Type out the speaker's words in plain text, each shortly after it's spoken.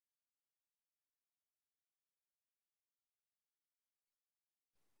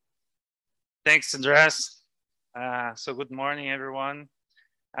Thanks, Andres. So good morning, everyone.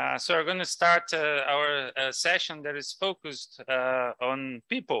 So we're going to start our session that is focused on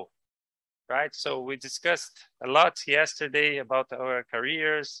people, right? So we discussed a lot yesterday about our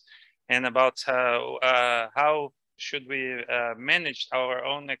careers and about how should we manage our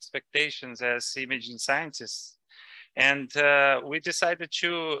own expectations as imaging scientists. And we decided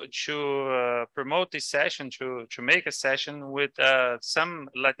to promote this session, to make a session with some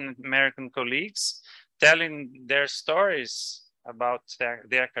Latin American colleagues telling their stories about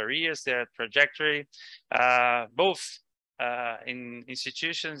their careers, their trajectory, both in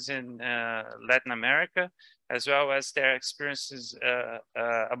institutions in Latin America, as well as their experiences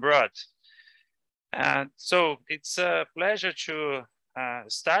abroad. So it's a pleasure to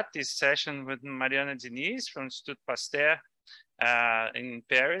start this session with Mariana from Institut Pasteur in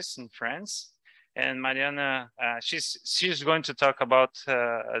Paris, in France. And Mariana, she's going to talk about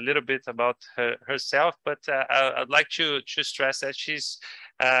a little bit about herself, but I'd like to stress that she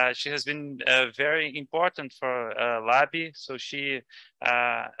has been very important for LABI. So she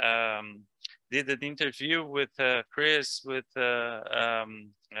did an interview with Chris, with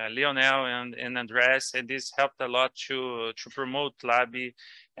Lionel and Andres, and this helped a lot to promote LABI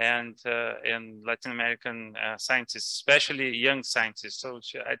and Latin American scientists, especially young scientists. So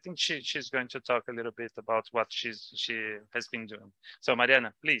I think she's going to talk a little bit about what she has been doing. So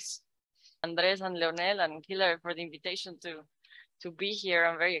Mariana, please. Andres and Leonel and Kildare for the invitation to be here.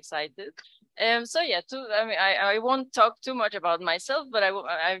 I'm very excited. So yeah, I won't talk too much about myself, but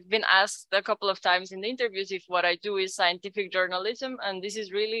I've been asked a couple of times in the interviews if what I do is scientific journalism, and this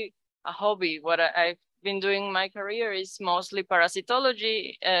is really a hobby. What I've been doing my career is mostly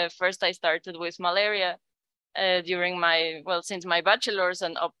parasitology. First, I started with malaria during since my bachelor's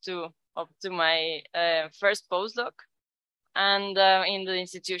and up to my first postdoc. And in the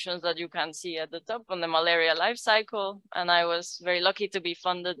institutions that you can see at the top on the malaria life cycle. And I was very lucky to be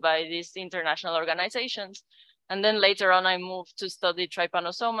funded by these international organizations. And then later on, I moved to study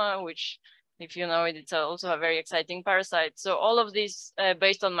trypanosoma, which, if you know it, it's also a very exciting parasite. So all of this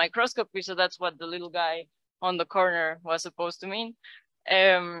based on microscopy. So that's what the little guy on the corner was supposed to mean.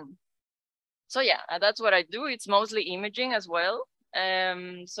 So yeah, that's what I do. It's mostly imaging as well.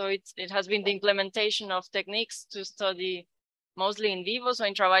 So it has been the implementation of techniques to study mostly in vivo, so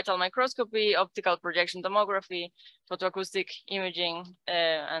intravital microscopy, optical projection tomography, photoacoustic imaging,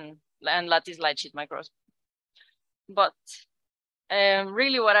 and lattice light sheet microscopy. But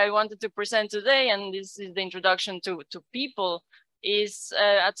really what I wanted to present today, and this is the introduction to people, is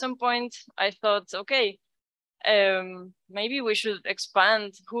at some point I thought, okay, maybe we should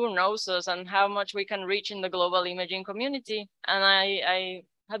expand who knows us and how much we can reach in the global imaging community. And I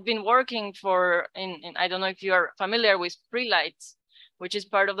had been working I don't know if you are familiar with Prelights, which is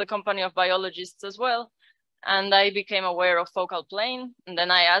part of the company of biologists as well. And I became aware of focal plane. And then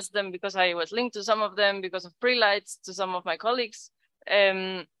I asked them, because I was linked to some of them because of Prelights, to some of my colleagues.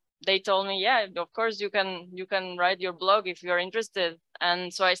 They told me, yeah, of course you can write your blog if you're interested.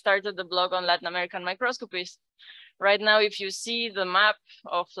 And so I started the blog on Latin American microscopies. Right now, if you see the map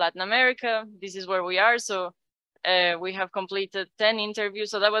of Latin America, this is where we are. So we have completed 10 interviews.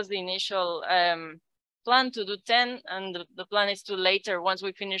 So that was the initial plan, to do 10. And the plan is to later, once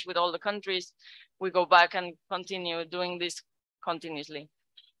we finish with all the countries, we go back and continue doing this continuously.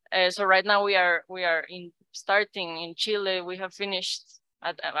 So right now we are starting in Chile. We have finished.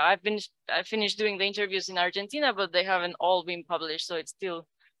 I finished doing the interviews in Argentina, but they haven't all been published, so it's still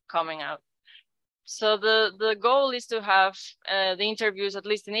coming out. So the goal is to have the interviews, at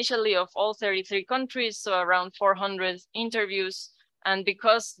least initially, of all 33 countries, so around 400 interviews. And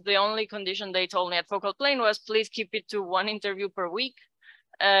because the only condition they told me at Focal Plane was, please keep it to 1 interview per week.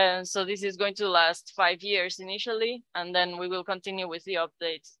 So this is going to last 5 years initially, and then we will continue with the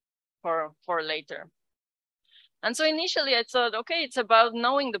updates for later. And so initially I thought, okay, it's about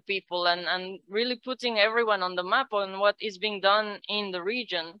knowing the people and really putting everyone on the map on what is being done in the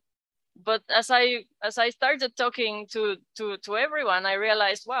region. But as I started talking to everyone, I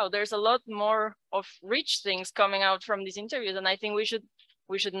realized, wow, there's a lot more of rich things coming out from these interviews, and I think we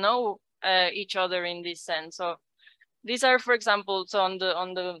should know each other in this sense. So these are, for example, so on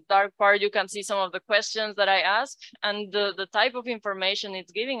the dark part, you can see some of the questions that I ask, and the type of information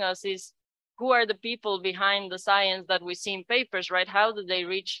it's giving us is, who are the people behind the science that we see in papers, right? How did they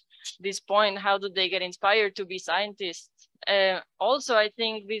reach this point? How did they get inspired to be scientists? Also, I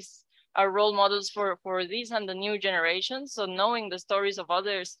think these are role models for this and the new generation. So knowing the stories of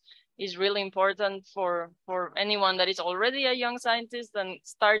others is really important for anyone that is already a young scientist and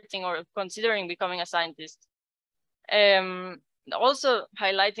starting or considering becoming a scientist. Also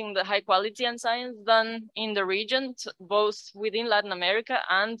highlighting the high quality in science done in the region, both within Latin America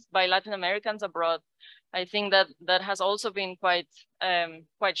and by Latin Americans abroad. I think that that has also been quite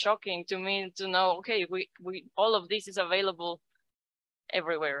shocking to me to know, okay, we all of this is available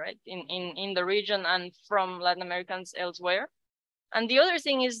everywhere, right? In the region and from Latin Americans elsewhere. And the other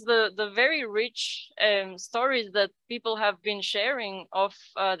thing is the very rich stories that people have been sharing of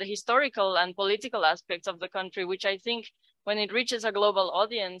the historical and political aspects of the country, which I think when it reaches a global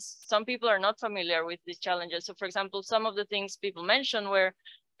audience, some people are not familiar with these challenges. So for example, some of the things people mentioned were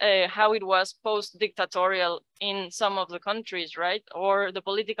how it was post-dictatorial in some of the countries, right? Or the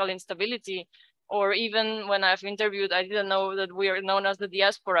political instability, or even when I've interviewed, I didn't know that we are known as the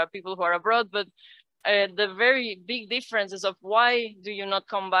diaspora, people who are abroad, but the very big differences of why do you not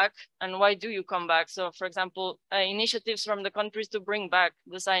come back and why do you come back. So for example, initiatives from the countries to bring back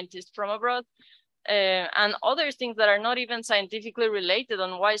the scientists from abroad, and other things that are not even scientifically related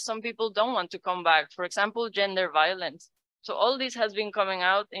on why some people don't want to come back. For example, gender violence. So all this has been coming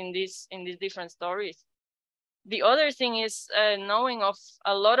out in these different stories. The other thing is knowing of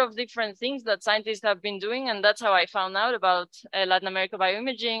a lot of different things that scientists have been doing, and that's how I found out about Latin America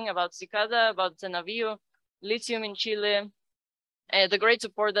Bioimaging, about Cicada, about Zenavio, lithium in Chile, the great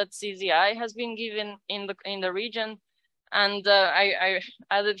support that CZI has been given in the region. And I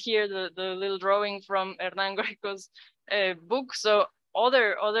added here the little drawing from Hernán Greco's book. So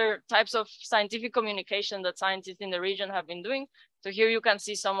other types of scientific communication that scientists in the region have been doing. So here you can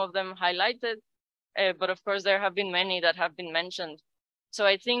see some of them highlighted. But of course, there have been many that have been mentioned. So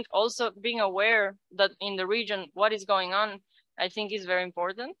I think also being aware that in the region, what is going on, I think is very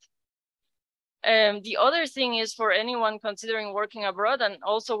important. The other thing is for anyone considering working abroad and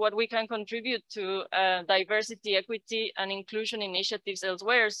also what we can contribute to diversity, equity, and inclusion initiatives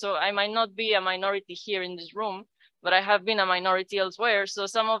elsewhere. So I might not be a minority here in this room, but I have been a minority elsewhere. So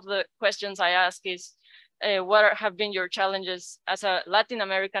some of the questions I ask is, what have been your challenges as a Latin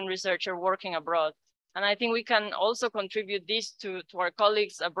American researcher working abroad? And I think we can also contribute this to our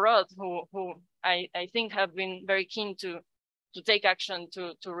colleagues abroad who I think have been very keen to take action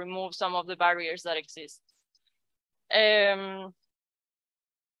to remove some of the barriers that exist. The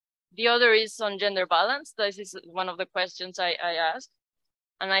other is on gender balance. This is one of the questions I asked.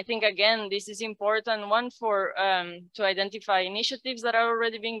 And I think, again, this is important, one for to identify initiatives that are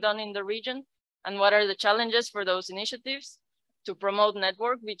already being done in the region and what are the challenges for those initiatives to promote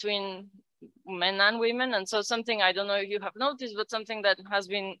network between men and women. And so something, I don't know if you have noticed, but something that has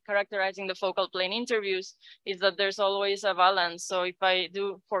been characterizing the focal plane interviews is that there's always a balance. So if I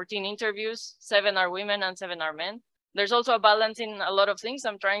do 14 interviews, 7 are women and 7 are men. There's also a balance in a lot of things.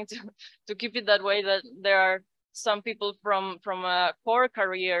 I'm trying to keep it that way, that there are some people from a core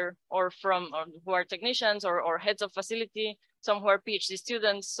career or who are technicians or heads of facility, some who are PhD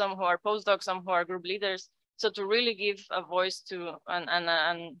students, some who are postdocs, some who are group leaders. So to really give a voice to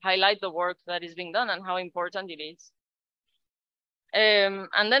and highlight the work that is being done and how important it is.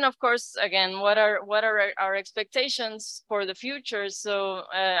 And then, of course, again, what are our expectations for the future? So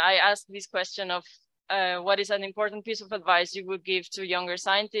I asked this question of what is an important piece of advice you would give to younger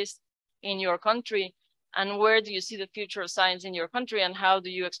scientists in your country, and where do you see the future of science in your country, and how do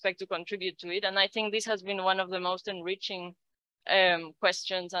you expect to contribute to it? And I think this has been one of the most enriching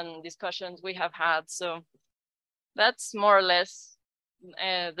questions and discussions we have had. So that's more or less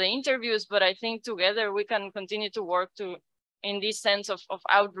the interviews, but I think together we can continue to work in this sense of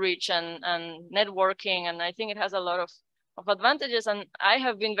outreach and networking. And I think it has a lot of advantages. And I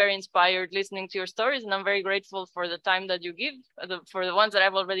have been very inspired listening to your stories, and I'm very grateful for the time that you give. For the ones that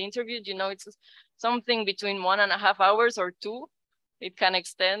I've already interviewed, you know, it's something between 1.5 hours or 2. It can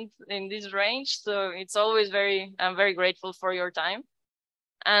extend in this range. So it's always I'm very grateful for your time.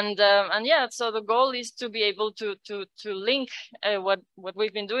 And yeah, so the goal is to be able to link what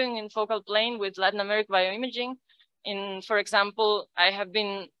we've been doing in focal plane with Latin America Bioimaging. For example, I have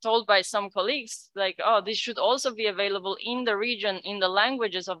been told by some colleagues, like, oh, this should also be available in the region, in the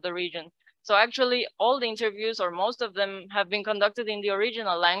languages of the region. So actually, all the interviews, or most of them, have been conducted in the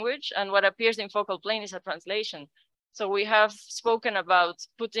original language, and what appears in focal plane is a translation. So we have spoken about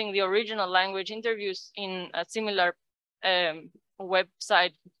putting the original language interviews in a similar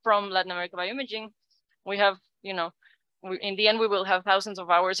website from Latin America Bioimaging. We have, you know, in the end, we will have thousands of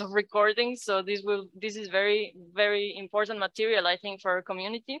hours of recordings. So this is very, very important material, I think, for our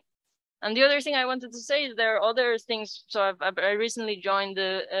community. And the other thing I wanted to say is there are other things. So I recently joined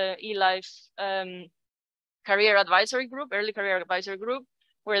the eLife career advisory group, early career advisory group,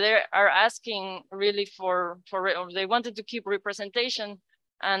 where they are asking really for they wanted to keep representation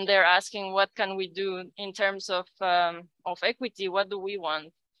and they're asking what can we do in terms of equity, what do we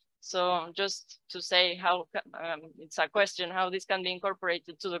want? So just to say how, it's a question, how this can be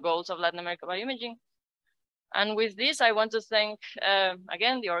incorporated to the goals of Latin America Bioimaging. And with this, I want to thank,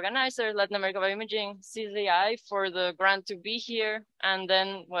 again, the organizer, Latin America Bioimaging, CZI, for the grant to be here. And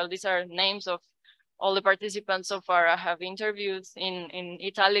then, well, these are names of all the participants so far I have interviewed. In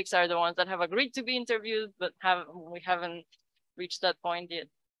italics are the ones that have agreed to be interviewed, but we haven't reached that point yet.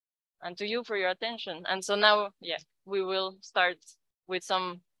 And to you for your attention. And so now, yeah, we will start with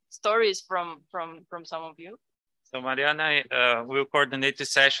some stories from some of you. So Mariana will coordinate the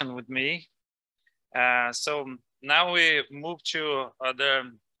session with me. So now we move to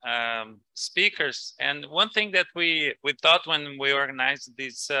other speakers. And one thing that we thought when we organized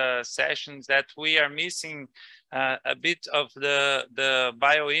these sessions that we are missing a bit of the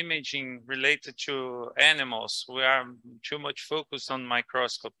bioimaging related to animals. We are too much focused on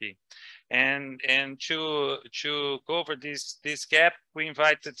microscopy. And to cover this gap, we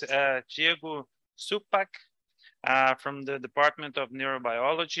invited Diego Szczupak from the Department of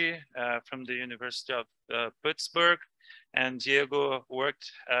Neurobiology from the University of Pittsburg. And Diego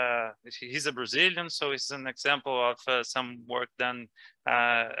worked, he's a Brazilian, so he's an example of some work done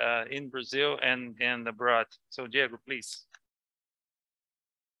in Brazil and abroad. So Diego, please.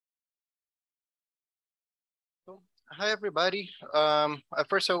 Hi, everybody.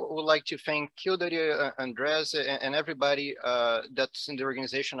 First, I would like to thank Kildare, Andres, and everybody that's in the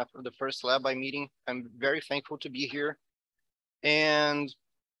organization of the first LABIMeeting. I'm very thankful to be here. And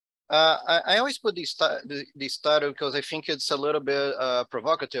I always put this title because I think it's a little bit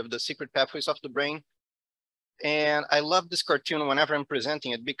provocative, the secret pathways of the brain. And I love this cartoon whenever I'm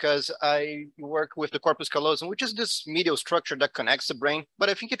presenting it because I work with the corpus callosum, which is this medial structure that connects the brain, but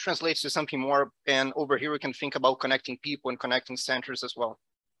I think it translates to something more. And over here, we can think about connecting people and connecting centers as well.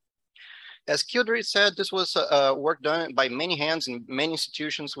 As Kildare said, this was work done by many hands in many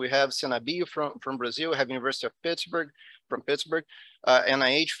institutions. We have Senabio from Brazil, we have University of Pittsburg from Pittsburg,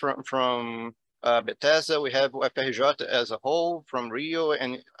 NIH from Bethesda, we have FRJ as a whole from Rio,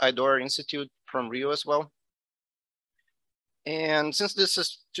 and IDOR Institute from Rio as well. And since this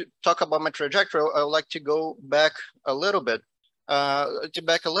is to talk about my trajectory, I would like to go back a little bit,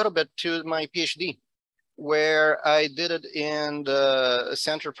 to my PhD, where I did it in the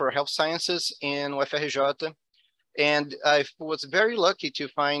Center for Health Sciences in UFRJ. And I was very lucky to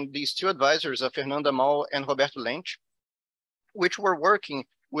find these two advisors, Fernanda Mal and Roberto Lente, which were working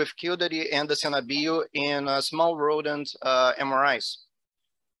with Kildare and the Senabio in small rodent MRIs.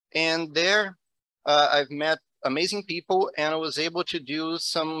 And there I've met amazing people, and I was able to do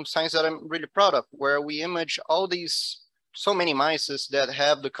some science that I'm really proud of, where we image all these, so many mice that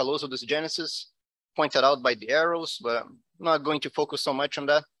have the callosal dysgenesis pointed out by the arrows, but I'm not going to focus so much on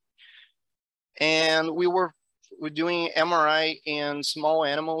that. And we're doing MRI in small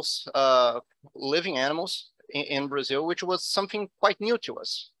animals, living animals in Brazil, which was something quite new to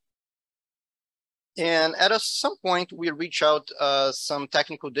us. And at some point, we reach out some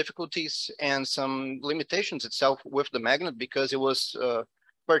technical difficulties and some limitations itself with the magnet, because it was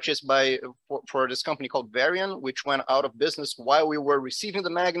purchased for this company called Varian, which went out of business while we were receiving the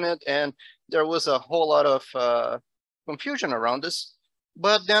magnet. And there was a whole lot of confusion around this.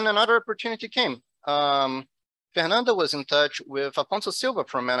 But then another opportunity came. Fernanda was in touch with Afonso Silva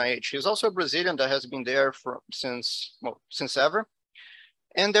from NIH. He's also a Brazilian that has been there since ever.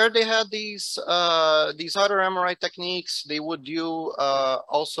 And there they had these other MRI techniques. They would do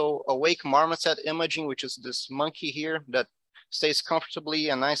also awake marmoset imaging, which is this monkey here that stays comfortably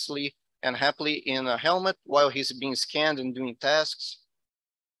and nicely and happily in a helmet while he's being scanned and doing tasks.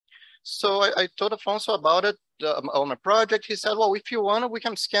 So I told Afonso about it on my project. He said, well, if you want, we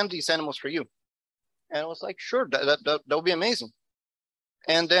can scan these animals for you. And I was like, sure, that would be amazing.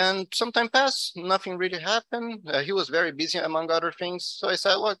 And then some time passed, nothing really happened. He was very busy, among other things. So I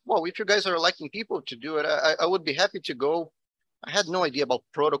said, look, well, if you guys are electing people to do it, I would be happy to go. I had no idea about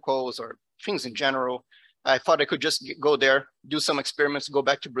protocols or things in general. I thought I could just go there, do some experiments, go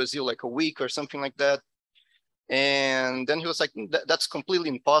back to Brazil like a week or something like that. And then he was like, that's completely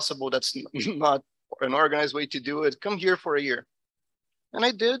impossible. That's not an organized way to do it. Come here for a year. And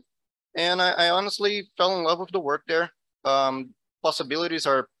I did. And I honestly fell in love with the work there. Possibilities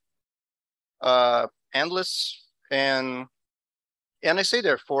are endless. And I stayed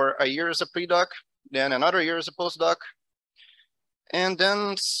there for a year as a pre-doc, then another year as a postdoc. And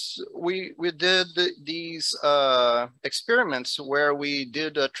then we did these experiments where we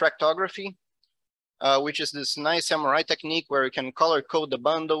did tractography which is this nice MRI technique where you can color code the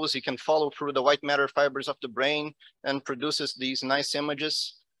bundles, you can follow through the white matter fibers of the brain and produces these nice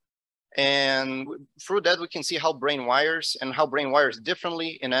images. And through that, we can see how brain wires and how brain wires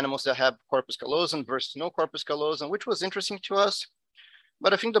differently in animals that have corpus callosum versus no corpus callosum, which was interesting to us.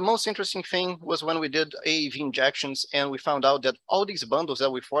 But I think the most interesting thing was when we did AAV injections and we found out that all these bundles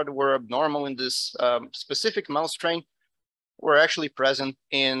that we thought were abnormal in this specific mouse strain were actually present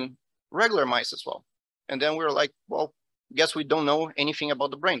in regular mice as well. And then we were like, well, guess we don't know anything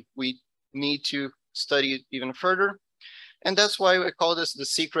about the brain. We need to study it even further. And that's why we call this the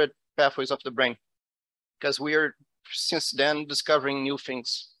secret pathways of the brain, because we are since then discovering new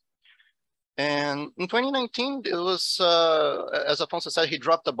things. And in 2019, it was, as Afonso said, he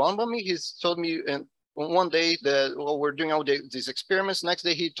dropped a bomb on me. He told me one day that, well, we're doing all these experiments. Next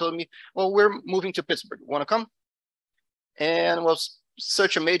day, he told me, well, we're moving to Pittsburg. Want to come? And it was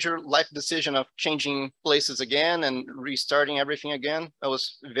such a major life decision of changing places again and restarting everything again. I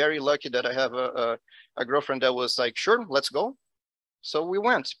was very lucky that I have a girlfriend that was like, sure, let's go. So we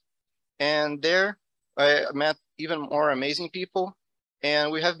went. And there I met even more amazing people.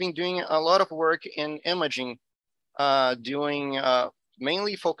 And we have been doing a lot of work in imaging, doing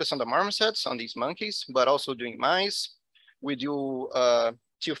mainly focus on the marmosets, on these monkeys, but also doing mice. We do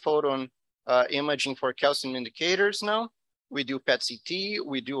 2-photon imaging for calcium indicators now. We do PET-CT,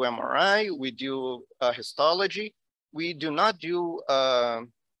 we do MRI, we do histology. We do not do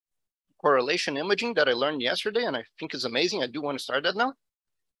correlation imaging that I learned yesterday, and I think is amazing. I do want to start that now,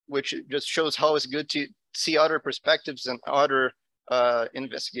 which just shows how it's good to see other perspectives and other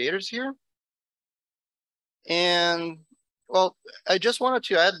investigators here. And well, I just wanted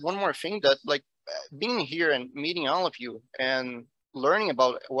to add one more thing, that like being here and meeting all of you and learning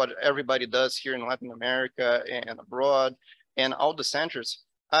about what everybody does here in Latin America and abroad and all the centers,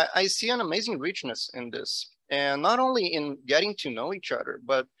 I see an amazing richness in this. And not only in getting to know each other,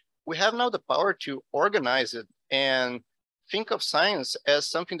 but we have now the power to organize it and think of science as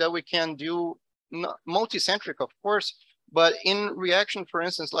something that we can do, multicentric, of course, but in reaction, for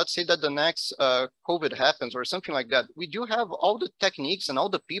instance, let's say that the next COVID happens or something like that. We do have all the techniques and all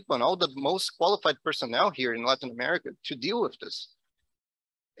the people and all the most qualified personnel here in Latin America to deal with this.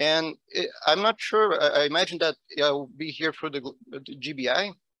 And I'm not sure, I imagine that I'll be here for the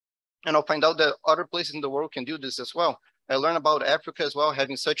GBI, and I'll find out that other places in the world can do this as well. I learned about Africa as well,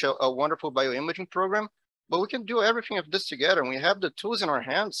 having such a wonderful bioimaging program, but we can do everything of this together, and we have the tools in our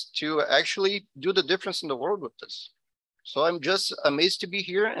hands to actually do the difference in the world with this. So I'm just amazed to be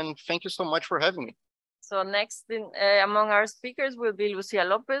here, and thank you so much for having me. So next among our speakers will be Lucía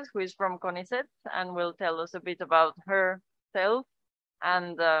Lopez, who is from CONICET, and will tell us a bit about herself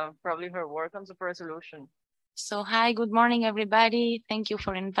and probably her work on super resolution. So hi, good morning, everybody. Thank you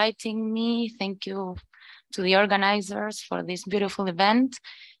for inviting me. Thank you to the organizers for this beautiful event.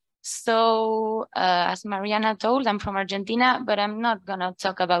 So as Mariana told, I'm from Argentina, but I'm not gonna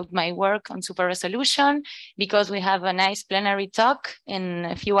talk about my work on super resolution because we have a nice plenary talk in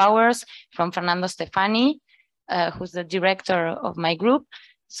a few hours from Fernando Stefani, who's the director of my group.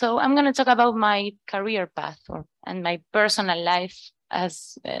 So I'm gonna talk about my career path and my personal life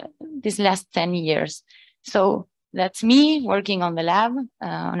as these last 10 years. So that's me working on the lab,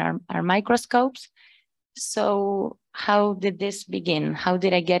 on our microscopes. So how did this begin? How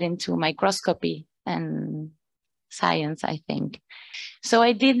did I get into microscopy and science, I think? So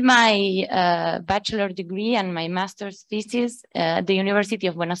I did my bachelor degree and my master's thesis at the University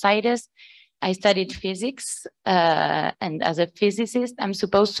of Buenos Aires. I studied physics, and as a physicist, I'm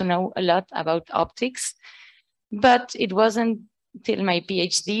supposed to know a lot about optics, but it wasn't till my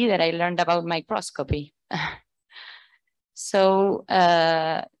PhD that I learned about microscopy. So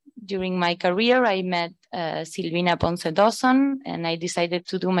during my career, I met Silvina Ponce Dawson, and I decided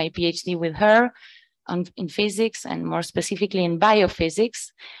to do my PhD with her in physics, and more specifically in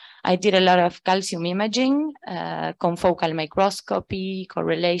biophysics. I did a lot of calcium imaging, confocal microscopy,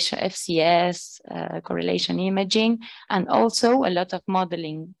 correlation, FCS, correlation imaging, and also a lot of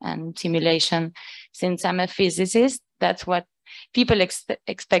modeling and simulation. Since I'm a physicist, that's what people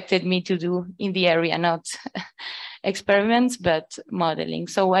expected me to do in the area, not experiments, but modeling.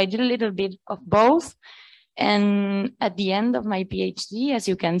 So I did a little bit of both. And at the end of my PhD, as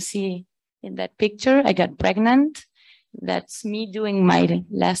you can see in that picture, I got pregnant. That's me doing my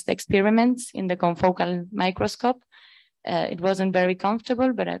last experiments in the confocal microscope. It wasn't very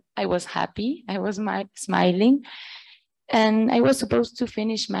comfortable, but I was happy. I was smiling. And I was supposed to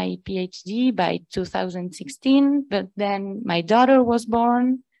finish my PhD by 2016, but then my daughter was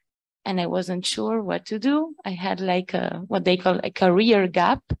born and I wasn't sure what to do. I had like what they call a career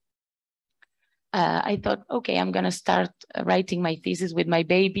gap. I thought, okay, I'm going to start writing my thesis with my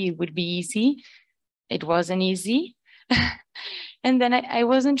baby. It would be easy. It wasn't easy. And then I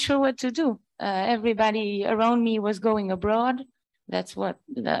wasn't sure what to do. Everybody around me was going abroad. That's what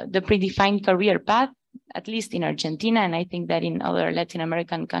the predefined career path, at least in Argentina, and I think that in other Latin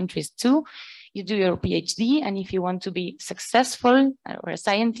American countries too. You do your PhD, and if you want to be successful or a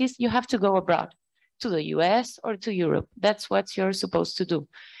scientist, you have to go abroad to the US or to Europe. That's what you're supposed to do.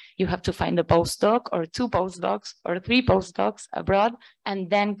 You have to find a postdoc or 2 postdocs or 3 postdocs abroad and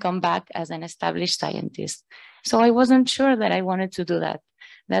then come back as an established scientist. So I wasn't sure that I wanted to do that.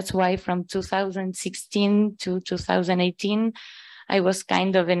 That's why from 2016 to 2018, I was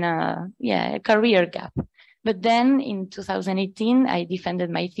kind of in a career gap. But then in 2018, I defended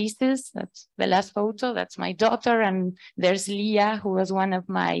my thesis. That's the last photo. That's my daughter. And there's Leah, who was one of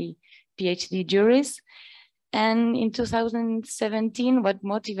my PhD juries. And in 2017, what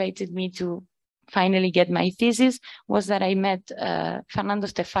motivated me to finally get my thesis was that I met Fernando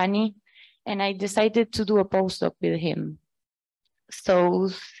Stefani, and I decided to do a postdoc with him. So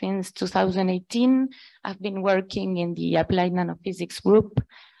since 2018, I've been working in the Applied Nanophysics group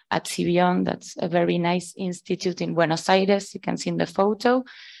at CBION. That's a very nice institute in Buenos Aires. You can see in the photo.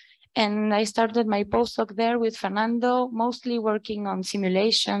 And I started my postdoc there with Fernando, mostly working on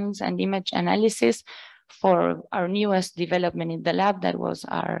simulations and image analysis for our newest development in the lab. That was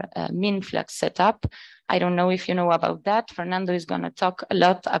our mean flux setup. I don't know if you know about that. Fernando is going to talk a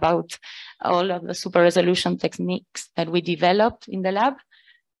lot about all of the super resolution techniques that we developed in the lab.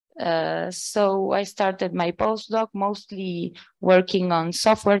 So I started my postdoc mostly working on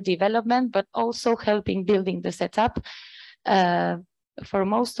software development, but also helping building the setup. For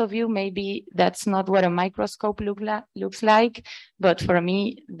most of you, maybe that's not what a microscope looks like, but for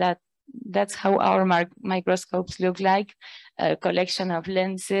me, that's how our microscopes look like, a collection of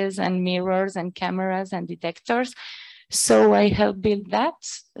lenses and mirrors and cameras and detectors. So I help build that.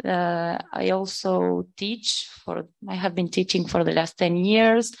 I also teach I have been teaching for the last 10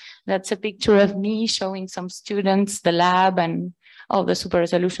 years. That's a picture of me showing some students the lab and all the super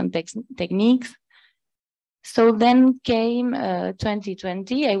resolution techniques. So then came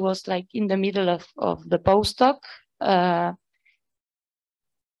 2020. I was like in the middle of the postdoc.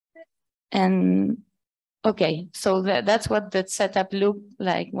 And okay, so that's what the setup looked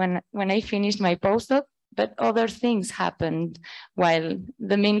like when I finished my postdoc. But other things happened while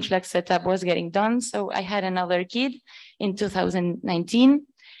the mean flux setup was getting done. So I had another kid in 2019.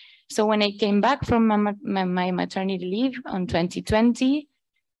 So when I came back from my maternity leave on 2020,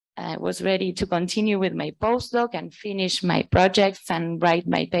 I was ready to continue with my postdoc and finish my projects and write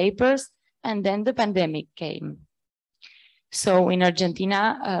my papers. And then the pandemic came. So in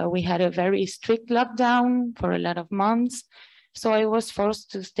Argentina, we had a very strict lockdown for a lot of months. So I was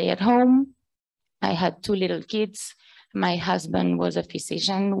forced to stay at home. I had 2 little kids. My husband was a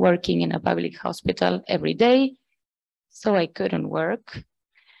physician working in a public hospital every day, so I couldn't work.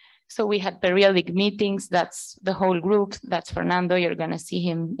 So we had periodic meetings. That's the whole group. That's Fernando. You're going to see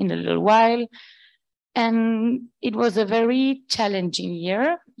him in a little while. And it was a very challenging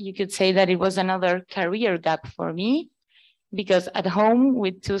year. You could say that it was another career gap for me, because at home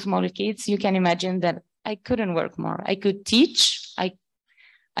with 2 small kids, you can imagine that I couldn't work more. I could teach.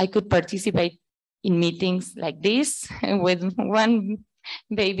 I could participate in meetings like this with one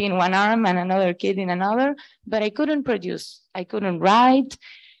baby in one arm and another kid in another, but I couldn't produce, I couldn't write.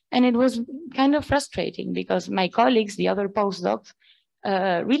 And it was kind of frustrating because my colleagues, the other postdocs,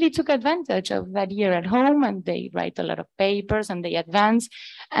 really took advantage of that year at home, and they write a lot of papers and they advance,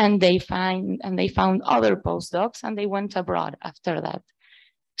 and they found other postdocs and they went abroad after that.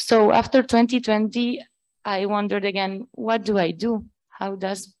 So after 2020, I wondered again, what do I do? How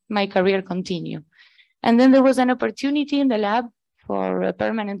does my career continue? And then there was an opportunity in the lab for a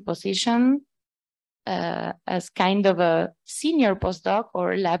permanent position as kind of a senior postdoc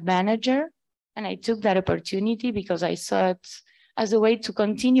or lab manager. And I took that opportunity because I saw it as a way to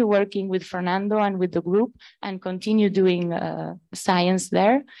continue working with Fernando and with the group and continue doing science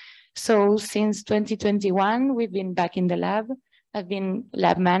there. So since 2021, we've been back in the lab. I've been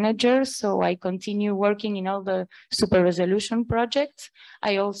lab manager, so I continue working in all the super resolution projects.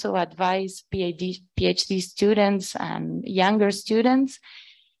 I also advise PhD students and younger students.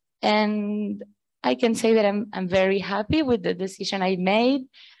 And I can say that I'm very happy with the decision I made,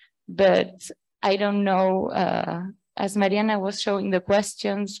 but I don't know, as Mariana was showing the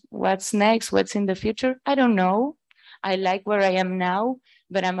questions, what's next, what's in the future? I don't know. I like where I am now,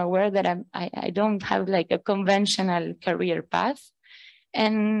 but I'm aware that I don't have like a conventional career path.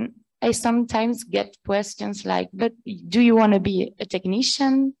 And I sometimes get questions like, but do you want to be a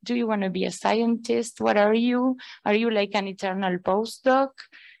technician? Do you want to be a scientist? What are you? Are you like an eternal postdoc?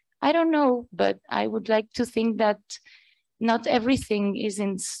 I don't know, but I would like to think that not everything is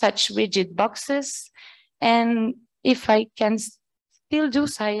in such rigid boxes. And if I can still do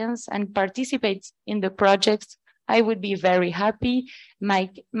science and participate in the projects, I would be very happy. My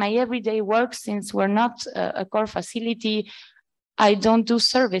everyday work, since we're not a core facility, I don't do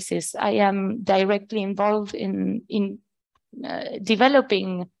services. I am directly involved in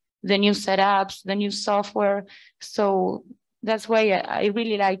developing the new setups, the new software. So that's why I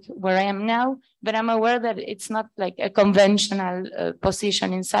really like where I am now, but I'm aware that it's not like a conventional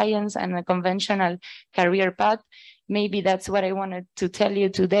position in science and a conventional career path. Maybe that's what I wanted to tell you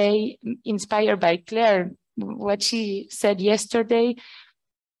today, inspired by Claire, what she said yesterday.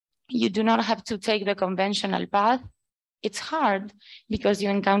 You do not have to take the conventional path. It's hard because you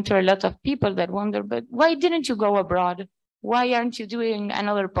encounter a lot of people that wonder, but why didn't you go abroad? Why aren't you doing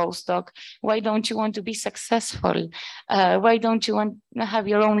another postdoc? Why don't you want to be successful? Why don't you want to have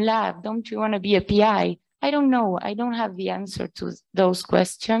your own lab? Don't you want to be a PI? I don't know. I don't have the answer to those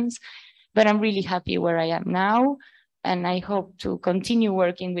questions, but I'm really happy where I am now. And I hope to continue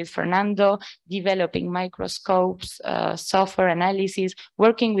working with Fernando, developing microscopes, software analysis,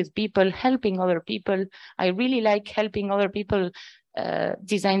 working with people, helping other people. I really like helping other people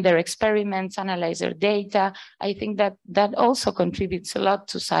design their experiments, analyze their data. I think that that also contributes a lot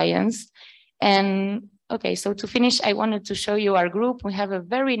to science. And okay, so to finish, I wanted to show you our group. We have a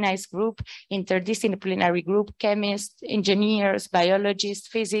very nice group, interdisciplinary group, chemists, engineers, biologists,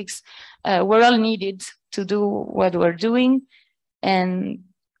 physics. We're all needed to do what we're doing. And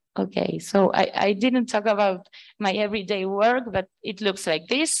okay, so I didn't talk about my everyday work, but it looks like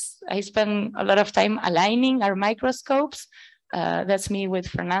this. I spend a lot of time aligning our microscopes. That's me with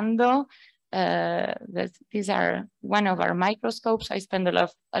Fernando. These are one of our microscopes. I spend a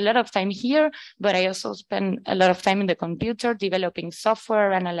lot of time here, but I also spend a lot of time in the computer developing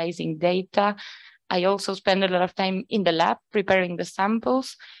software, analyzing data. I also spend a lot of time in the lab preparing the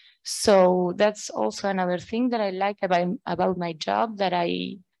samples. So that's also another thing that I like about my job, that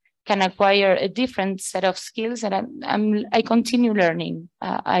I can acquire a different set of skills, and I continue learning.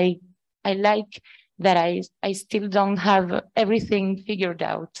 I like that I still don't have everything figured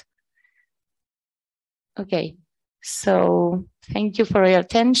out. Okay, so thank you for your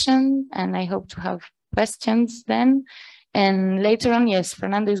attention, and I hope to have questions then. And later on, yes,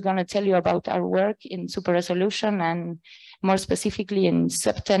 Fernando is going to tell you about our work in super resolution and more specifically in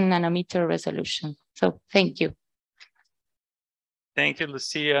sub-10 nanometer resolution. So thank you. Thank you,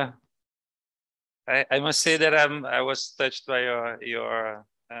 Lucía. I must say that I was touched by your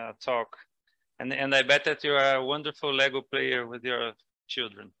talk. And I bet that you are a wonderful Lego player with your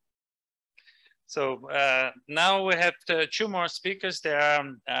children. So now we have two more speakers there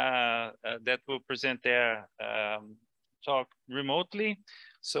that will present their talk remotely.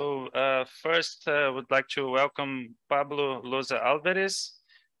 So first, I would like to welcome Pablo Loza-Alvarez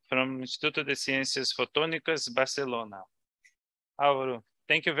from Instituto de Ciencias Fotónicas, Barcelona. Pablo,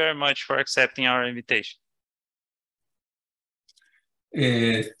 thank you very much for accepting our invitation.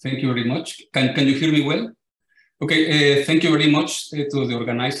 Thank you very much. Can you hear me well? Okay, thank you very much to the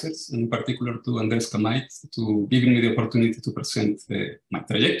organizers, in particular to Andrés Camait, to giving me the opportunity to present my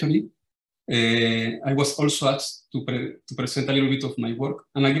trajectory. I was also asked to present a little bit of my work,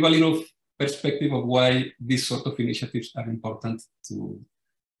 and I give a little perspective of why these sort of initiatives are important to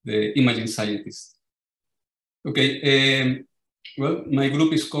the imaging scientists. Okay, well, my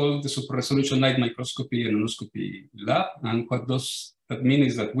group is called the Super Resolution Light Microscopy and Nanoscopy Lab, and what does that mean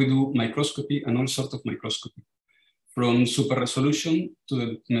is that we do microscopy and all sorts of microscopy, from super resolution to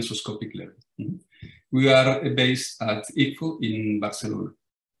the mesoscopic level. We are based at IFO in Barcelona.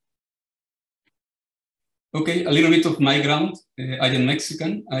 Okay, a little bit of my ground. I am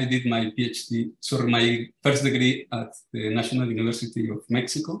Mexican. I did my PhD, sorry, my first degree at the National University of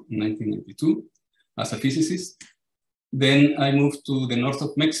Mexico in 1992 as a physicist. Then I moved to the north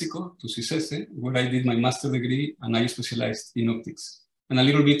of Mexico, to CICESE, where I did my master degree, and I specialized in optics and a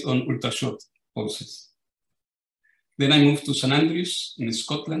little bit on ultra-short pulses. Then I moved to St. Andrews in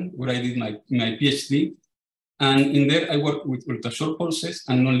Scotland, where I did my PhD. And in there, I worked with ultra-short pulses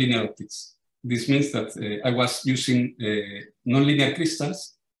and nonlinear optics. This means that I was using nonlinear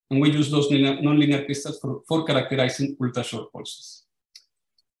crystals, and we use those nonlinear crystals for characterizing ultra-short pulses.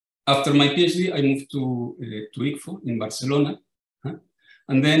 After my PhD, I moved to IFO in Barcelona.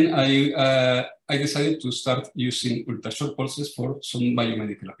 And then I decided to start using ultra-short pulses for some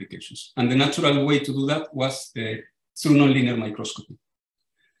biomedical applications. And the natural way to do that was through nonlinear microscopy.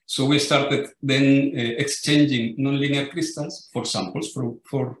 So we started then exchanging nonlinear crystals for samples,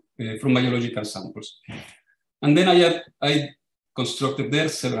 from biological samples. And then I constructed there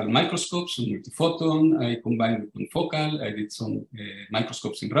several microscopes, some multiphoton, I combined with confocal, I did some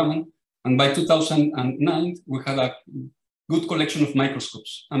microscopes in Raman. And by 2009, we had a good collection of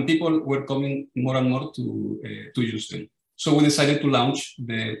microscopes, and people were coming more and more to use them. So we decided to launch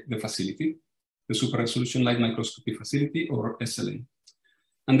the facility, the Super Resolution Light Microscopy Facility, or SLM.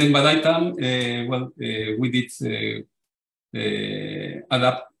 And then by that time, we did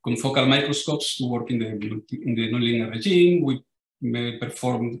adapt confocal microscopes to work in the nonlinear regime. We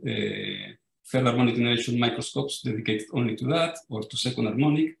performed third harmonic generation microscopes dedicated only to that, or to second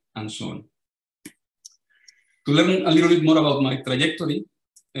harmonic, and so on. To learn a little bit more about my trajectory,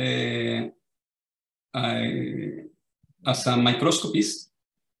 as a microscopist,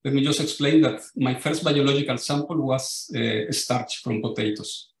 let me just explain that my first biological sample was starch from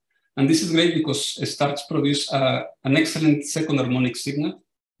potatoes. And this is great because starch produces an excellent second harmonic signal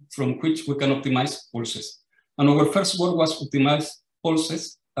from which we can optimize pulses. And our first work was optimize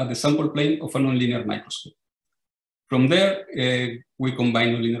pulses at the sample plane of a nonlinear microscope. From there, we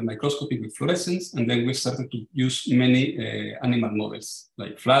combined nonlinear microscopy with fluorescence, and then we started to use many animal models,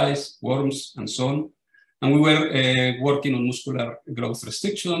 like flies, worms, and so on. And we were working on muscular growth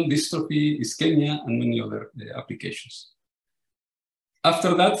restriction, dystrophy, ischemia, and many other applications.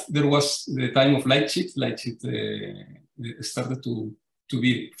 After that, there was the time of light sheet. Light sheet started to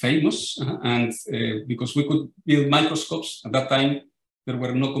be famous, and because we could build microscopes, at that time, there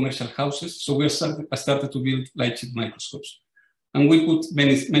were no commercial houses, so we started to build light sheet microscopes. And we put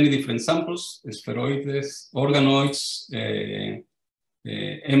many different samples, spheroids, organoids,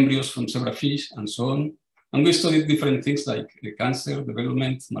 embryos from zebrafish, and so on. And we studied different things like cancer,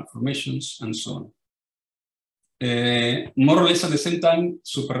 development, malformations, and so on. More or less at the same time,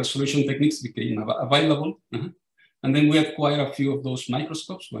 super resolution techniques became available. And then we acquired a few of those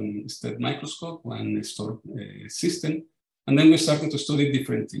microscopes, one STED microscope, one STOR system. And then we started to study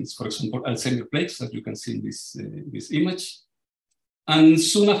different things. For example, Alzheimer plaques, as you can see in this image. And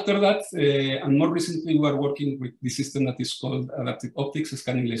soon after that, and more recently, we are working with the system that is called adaptive optics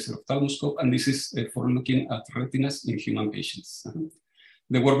scanning laser ophthalmoscope, and this is for looking at retinas in human patients.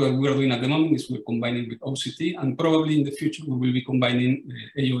 The work that we are doing at the moment is we're combining with OCT, and probably in the future we will be combining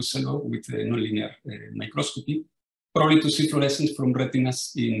AOSLO with nonlinear microscopy, probably to see fluorescence from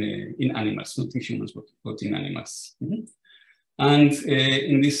retinas in animals, not in humans, but in animals. And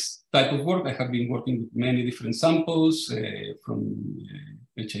in this type of work, I have been working with many different samples from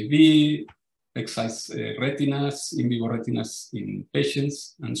HIV, excised retinas, in vivo retinas in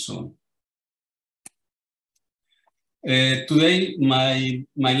patients, and so on. Today, my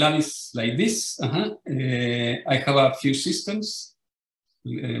lab is like this. I have a few systems,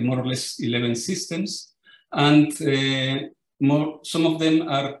 more or less 11 systems, and some of them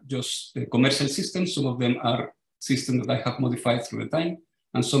are just commercial systems, some of them are systems that I have modified through the time,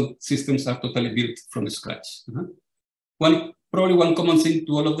 and some systems are totally built from scratch. Probably one common thing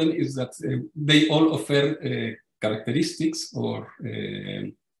to all of them is that they all offer characteristics or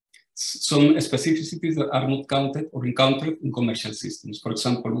some specificities that are not counted or encountered in commercial systems. For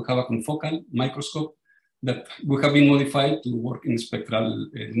example, we have a confocal microscope that we have been modified to work in spectral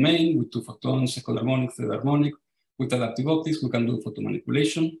domain with 2 photons, second harmonic, third harmonic. With adaptive optics, we can do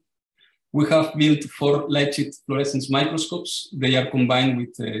photomanipulation. We have built 4 light sheet fluorescence microscopes. They are combined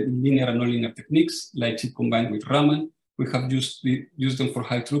with linear and nonlinear techniques, light sheet combined with Raman. We have used them for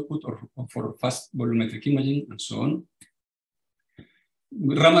high throughput or for fast volumetric imaging, and so on.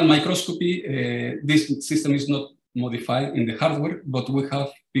 Raman microscopy, this system is not modified in the hardware, but we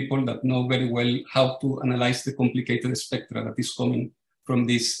have people that know very well how to analyze the complicated spectra that is coming from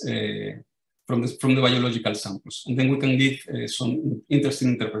this from the biological samples, and then we can give some interesting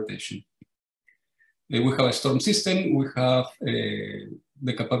interpretation. We have a storm system. We have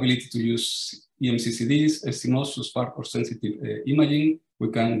the capability to use EMCCDs, STMOS, so spark or sensitive imaging. We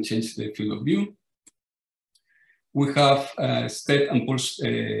can change the field of view. We have a STED and pulse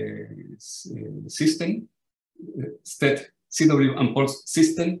system, STED CW and pulse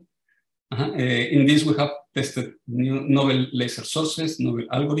system. In this, we have tested new novel laser sources, novel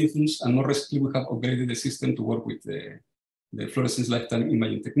algorithms, and more recently, we have upgraded the system to work with the fluorescence lifetime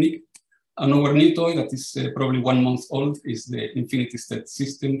imaging technique. And our new toy that is probably 1 month old is the Infinity STED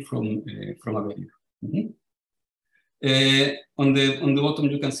system from Averio. On the bottom,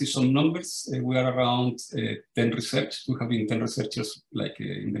 you can see some numbers. We are around 10 research. We have been 10 researchers like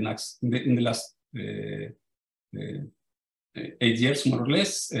in the last 8 years, more or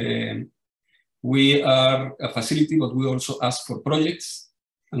less. We are a facility, but we also ask for projects.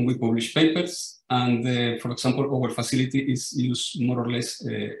 and we publish papers. And for example, our facility is used more or less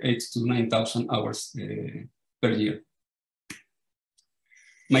 8,000 to 9,000 hours per year.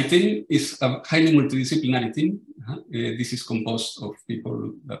 My team is a highly multidisciplinary team. This is composed of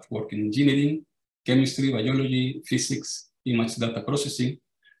people that work in engineering, chemistry, biology, physics, image data processing.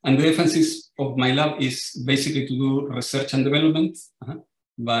 And the emphasis of my lab is basically to do research and development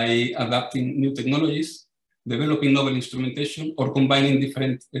by adapting new technologies, developing novel instrumentation, or combining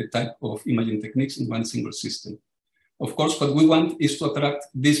different types of imaging techniques in one single system. Of course, what we want is to attract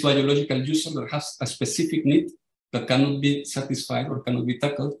this biological user that has a specific need that cannot be satisfied or cannot be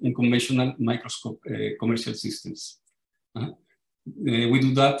tackled in conventional microscope commercial systems. We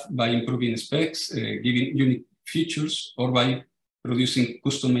do that by improving specs, giving unique features, or by producing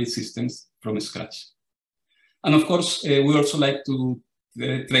custom-made systems from scratch. And of course, we also like to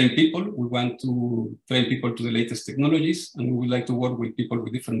train people. We want to train people to the latest technologies, and we would like to work with people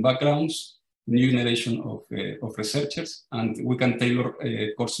with different backgrounds, new generation of researchers, and we can tailor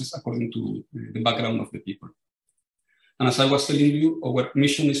courses according to the background of the people. And as I was telling you, our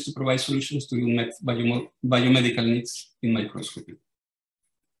mission is to provide solutions to unmet biomedical needs in microscopy.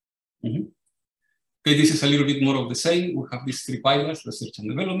 Okay, this is a little bit more of the same. We have these three pillars: research and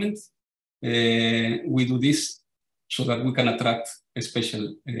development. We do this so that we can attract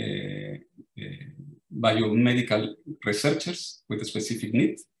special biomedical researchers with a specific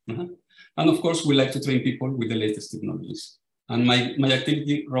need. And of course, we like to train people with the latest technologies. And my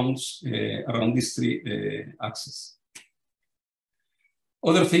activity runs around these three axes.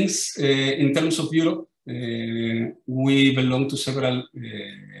 Other things, in terms of Europe, we belong to several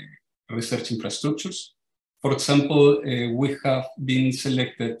research infrastructures. For example, we have been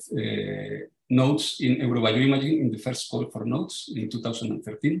selected nodes in Eurobioimaging in the first call for nodes in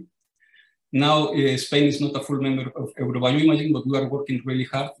 2013. Now, Spain is not a full member of Eurobioimaging, but we are working really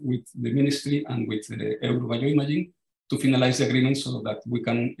hard with the ministry and with Eurobioimaging to finalize the agreement so that we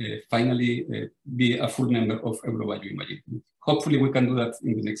can finally be a full member of Eurobioimaging. Hopefully, we can do that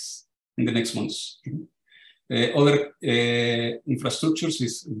in the next months. Other infrastructures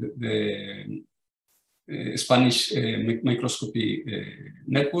is the Spanish microscopy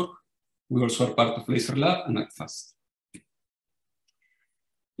network. We also are part of Laser Lab and ActFast.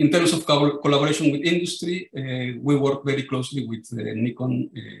 In terms of collaboration with industry, we work very closely with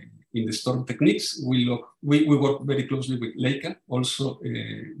Nikon in the storm techniques. We work very closely with Leica, also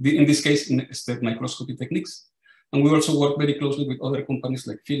in this case in STEP microscopy techniques. And we also work very closely with other companies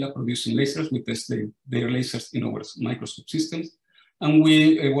like Fila producing lasers. We test their lasers in our microscope systems. And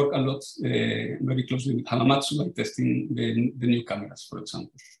we work a lot very closely with Hamamatsu by testing the new cameras, for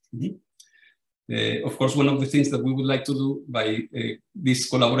example. Of course, one of the things that we would like to do by these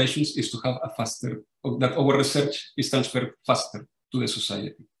collaborations is to have a faster, that our research is transferred faster to the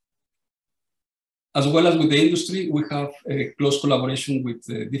society. As well as with the industry, we have a close collaboration with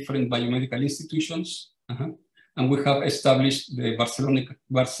different biomedical institutions. And we have established the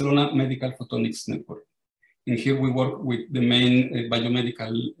Barcelona Medical Photonics Network. And here we work with the main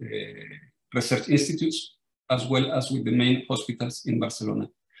biomedical research institutes, as well as with the main hospitals in Barcelona.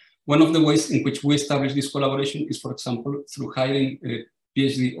 One of the ways in which we establish this collaboration is, for example, through hiring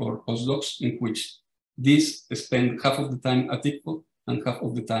PhD or postdocs, in which these spend half of the time at ICPO and half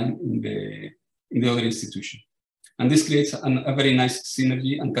of the time in the other institution. And this creates a very nice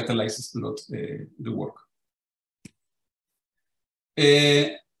synergy and catalyzes a lot the work.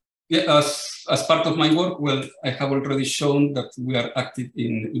 As part of my work, well, I have already shown that we are active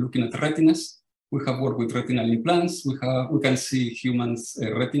in looking at retinas. We have worked with retinal implants. We can see humans'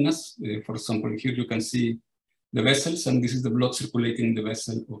 retinas. For example, here you can see the vessels, and this is the blood circulating in the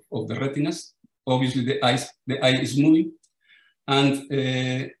vessel of the retinas. Obviously, the eye is moving. And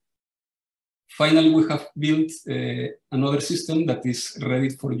finally, we have built another system that is ready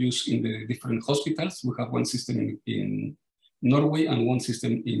for use in the different hospitals. We have one system in Norway and one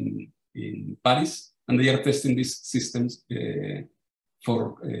system in Paris, and they are testing these systems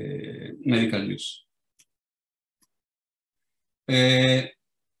for medical use.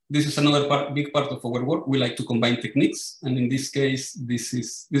 This is another big part of our work. We like to combine techniques, and in this case,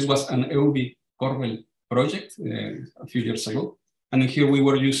 this was an EUBI Corbel project a few years ago. And here we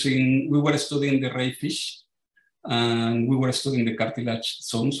were studying the ray fish, and we were studying the cartilage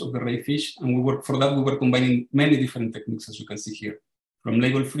zones of the ray fish. And for that, we were combining many different techniques, as you can see here, from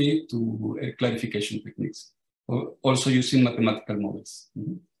label-free to clarification techniques, also using mathematical models.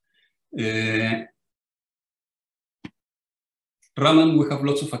 Raman, we have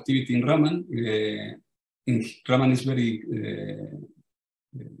lots of activity in Raman. Raman is very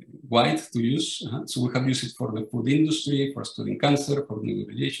wide to use. So we have used it for the food industry, for studying cancer, for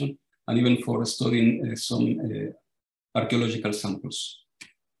neurobiology, and even for studying some archaeological samples.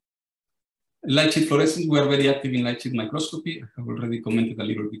 Light sheet fluorescence, we are very active in light sheet microscopy. I have already commented a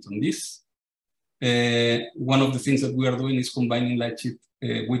little bit on this. One of the things that we are doing is combining light sheet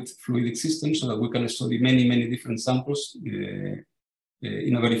with fluidic systems so that we can study many, many different samples in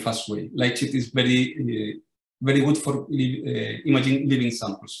a very fast way. Light sheet is very good for imaging living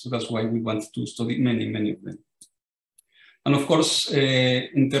samples. So that's why we want to study many, many of them. And of course,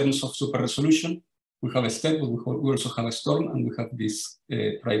 in terms of super resolution, we have a step, but we also have a storm, and we have this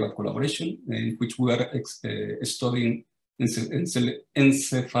private collaboration in which we are studying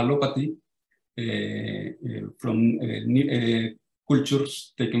encephalopathy from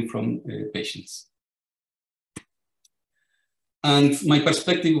cultures taken from patients. And my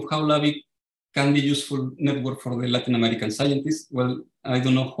perspective of how LABI can be useful network for the Latin American scientists, well, I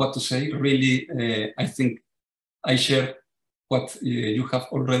don't know what to say. Really, I think I share what you have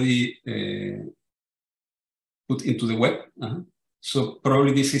already put into the web. So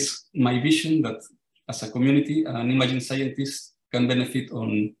probably this is my vision, that as a community, an imaging scientist can benefit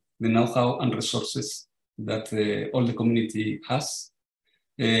on the know-how and resources that all the community has.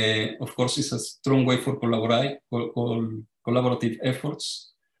 Of course, it's a strong way for collaborative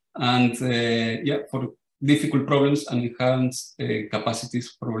efforts, and yeah, for difficult problems and enhanced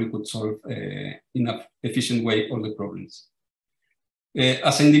capacities probably could solve in an efficient way all the problems.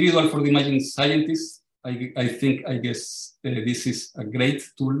 As an individual for the imaging scientist, I guess this is a great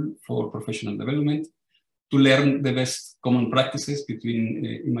tool for professional development, to learn the best common practices between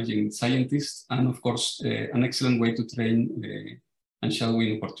imaging scientists, and of course, an excellent way to train and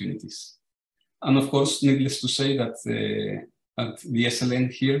shadowing opportunities. And of course, needless to say that at the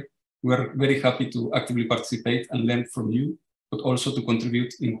SLN here, we're very happy to actively participate and learn from you, but also to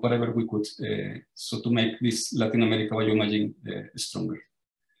contribute in whatever we could, so to make this Latin America Bioimaging stronger.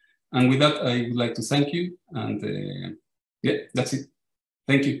 And with that, I would like to thank you, and yeah, that's it.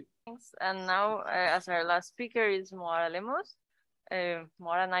 Thank you. Thanks. And now, as our last speaker is Moara Lemos.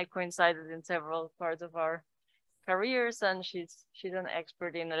 Moara and I coincided in several parts of our careers, and she's an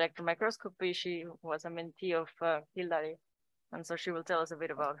expert in electron microscopy. She was a mentee of Kildare, and so she will tell us a bit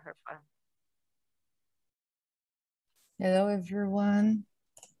about her file. Hello, everyone.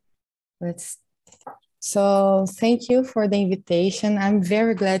 So thank you for the invitation. I'm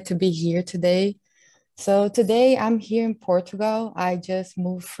very glad to be here today. So today I'm here in Portugal. I just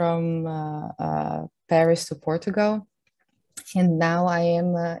moved from Paris to Portugal, and now I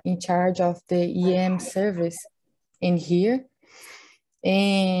am in charge of the EM service in here.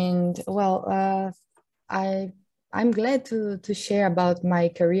 And well, I'm glad to share about my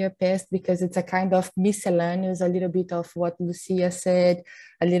career path, because it's a kind of miscellaneous, a little bit of what Lucía said,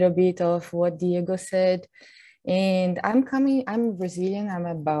 a little bit of what Diego said. And I'm Brazilian, I'm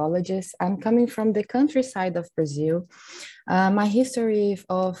a biologist. I'm coming from the countryside of Brazil. My history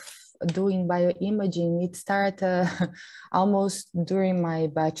of doing bioimaging, it started almost during my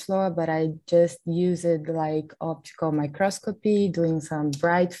bachelor, but I just used it like optical microscopy, doing some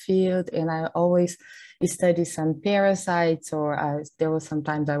bright field, and I always studied some parasites, or there was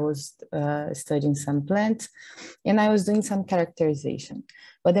sometimes I was studying some plants, and I was doing some characterization.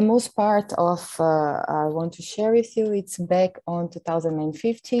 But the most part of I want to share with you, it's back on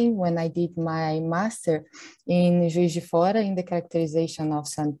 2015 when I did my master in Juiz de Fora in the characterization of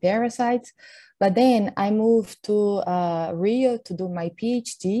some parasites. But then I moved to Rio to do my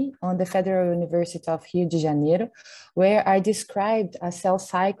PhD on the Federal University of Rio de Janeiro, where I described a cell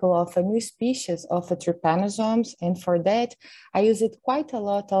cycle of a new species of trypanosomes. And for that, I used quite a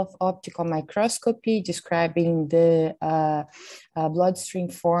lot of optical microscopy, describing the bloodstream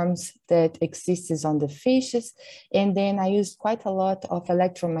forms that exists on the fishes. And then I used quite a lot of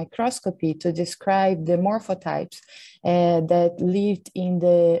electron microscopy to describe the morphotypes that lived in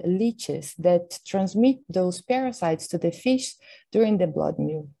the leeches that transmit those parasites to the fish during the blood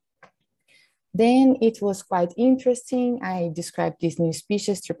meal. Then it was quite interesting. I described this new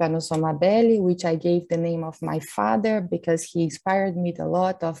species, Trypanosoma belli, which I gave the name of my father because he inspired me a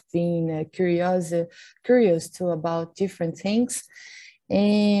lot of being curious too about different things.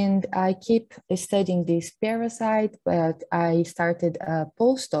 And I keep studying this parasite, but I started a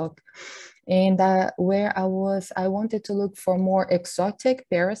postdoc, and where I wanted to look for more exotic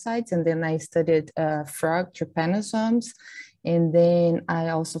parasites, and then I studied frog trypanosomes, and then I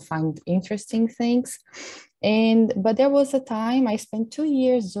also found interesting things. But there was a time I spent 2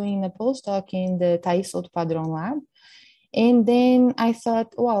 years doing a postdoc in the Thais Souto Padrão lab. And then I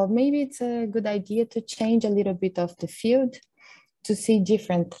thought, well, maybe it's a good idea to change a little bit of the field. to see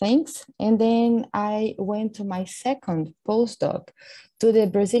different things. And then I went to my second postdoc to the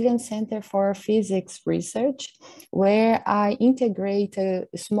Brazilian Center for Physics Research, where I integrate a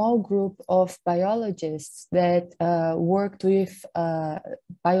small group of biologists that worked with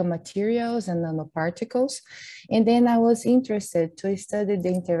biomaterials and nanoparticles. And then I was interested to study the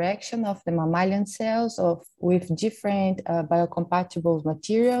interaction of the mammalian cells with different biocompatible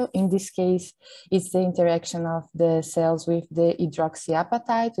material. In this case, it's the interaction of the cells with the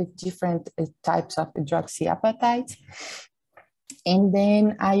hydroxyapatite, with different types of hydroxyapatites. And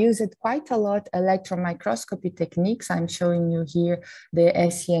then I used quite a lot electron microscopy techniques. I'm showing you here the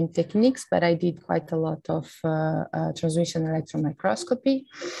SEM techniques, but I did quite a lot of transmission electron microscopy.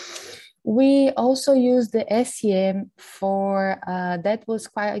 We also used the SEM for, that was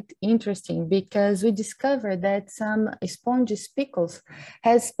quite interesting because we discovered that some spongy spicules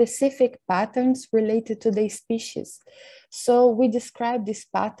has specific patterns related to the species. So we described these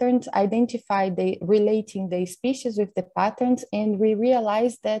patterns, identified relating the species with the patterns, and we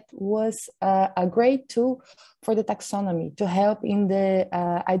realized that was a great tool for the taxonomy to help in the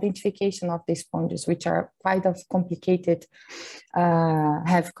identification of the sponges, which are quite of complicated,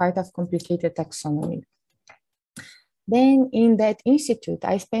 have quite of complicated taxonomy. Then in that institute,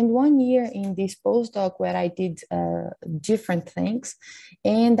 I spent 1 year in this postdoc where I did different things.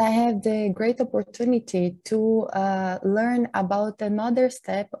 And I had the great opportunity to learn about another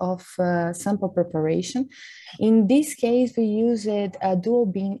step of sample preparation. In this case, we used a dual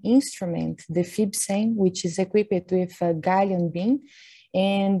beam instrument, the FIBSEM, which is equipped with a gallium beam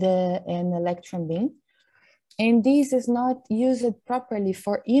and an electron beam. And this is not used properly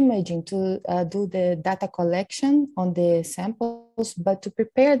for imaging to do the data collection on the samples, but to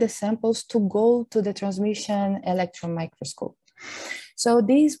prepare the samples to go to the transmission electron microscope. So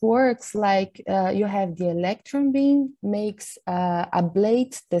this works like you have the electron beam, makes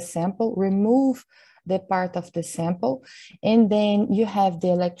ablate the sample, remove the part of the sample, and then you have the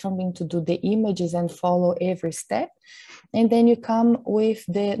electron beam to do the images and follow every step. And then you come with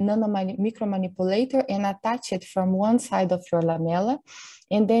the micro manipulator and attach it from one side of your lamella,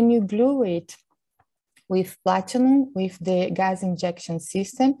 and then you glue it with platinum, with the gas injection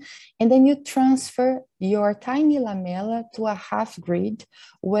system, and then you transfer your tiny lamella to a half grid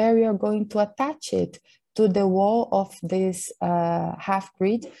where you're going to attach it to the wall of this half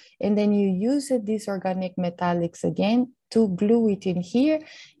grid, and then you use these organic metallics again to glue it in here.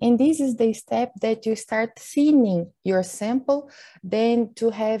 And this is the step that you start thinning your sample, then to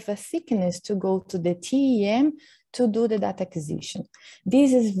have a thickness to go to the TEM to do the data acquisition.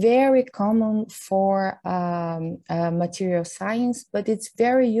 This is very common for material science, but it's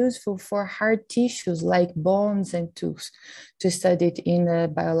very useful for hard tissues like bones and tooth to study it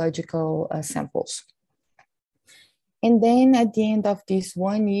in biological samples. And then at the end of this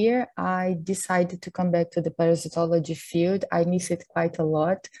 1 year, I decided to come back to the parasitology field. I miss it quite a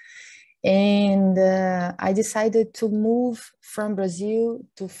lot. And I decided to move from Brazil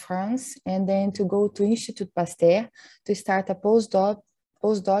to France and then to go to Institut Pasteur to start a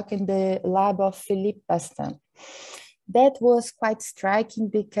postdoc in the lab of Philippe Pasteur. That was quite striking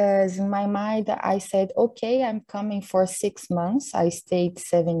because in my mind, I said, okay, I'm coming for 6 months. I stayed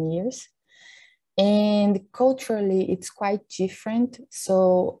 7 years. And culturally, it's quite different.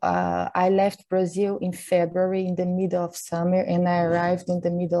 So I left Brazil in February in the middle of summer, and I arrived in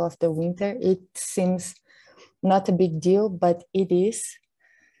the middle of the winter. It seems not a big deal, but it is.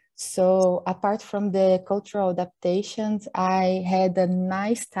 So apart from the cultural adaptations, I had a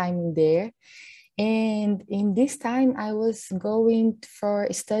nice time there. And in this time, I was going for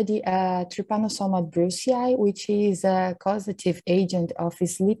study Trypanosoma brucei, which is a causative agent of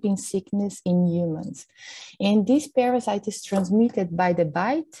sleeping sickness in humans. And this parasite is transmitted by the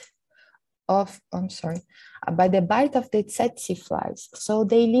bite of, by the bite of the tsetse flies. So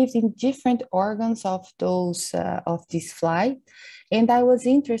they live in different organs of those of this fly. And I was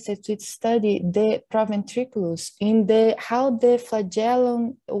interested to study the proventriculus in how the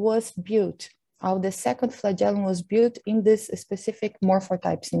flagellum was built. How the second flagellum was built in this specific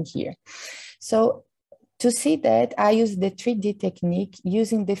morphotypes in here. So to see that, I used the 3D technique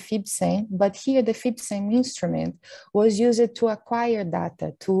using the FIBSEM, but here the FIBSEM instrument was used to acquire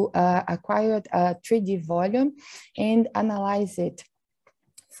data, to acquire a 3D volume and analyze it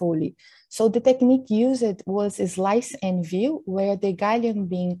fully. So the technique used was a slice and view, where the gallium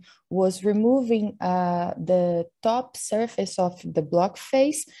beam was removing the top surface of the block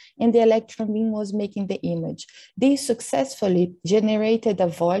face, and the electron beam was making the image. This successfully generated a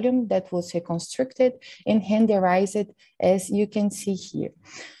volume that was reconstructed and renderized, as you can see here.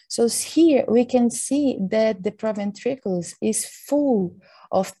 So here we can see that the proventriculus is full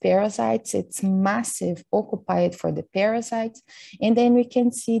of parasites. It's massive, occupied for the parasites. And then we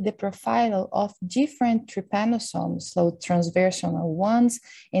can see the profile of different trypanosomes, so transversal ones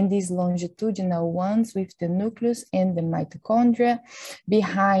and these longitudinal ones with the nucleus and the mitochondria.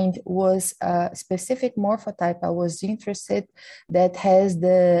 Behind was a specific morphotype I was interested that has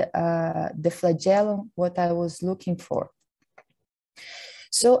the flagellum, what I was looking for.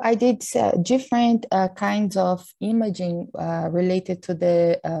 So I did different kinds of imaging related to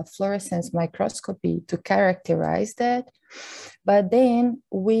the fluorescence microscopy to characterize that. But then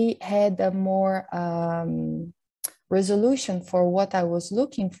we had a more resolution for what I was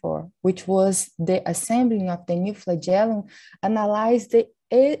looking for, which was the assembling of the new flagellum, analyze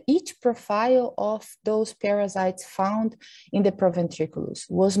each profile of those parasites found in the proventriculus.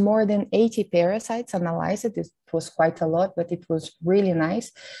 Was more than 80 parasites analyzed. It was quite a lot, but it was really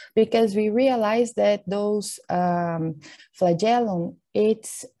nice because we realized that those flagellum,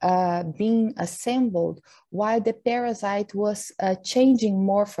 it's being assembled while the parasite was changing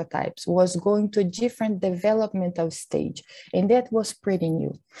morphotypes, was going to different developmental stage, and that was pretty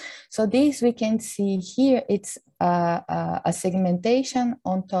new. So this we can see here, it's a segmentation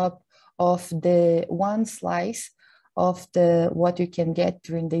on top of the one slice of the what you can get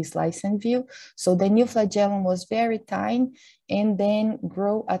during the slice and view. So the new flagellum was very tiny and then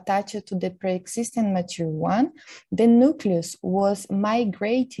grow attached to the pre-existing mature one. The nucleus was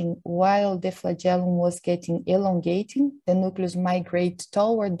migrating while the flagellum was getting elongating. The nucleus migrates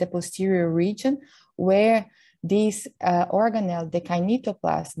toward the posterior region where this organelle, the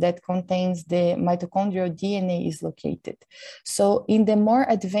kinetoplast that contains the mitochondrial DNA is located. So in the more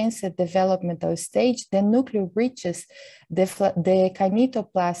advanced developmental stage, the nucleus reaches the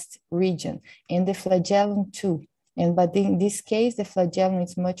kinetoplast region and the flagellum too. But in this case, the flagellum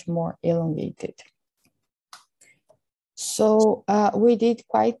is much more elongated. So we did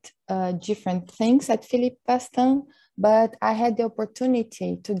quite different things at Philippe Pasteur, but I had the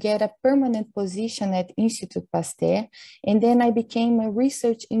opportunity to get a permanent position at Institut Pasteur, and then I became a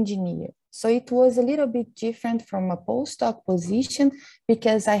research engineer. So it was a little bit different from a postdoc position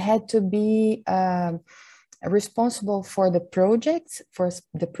because I had to be responsible for the projects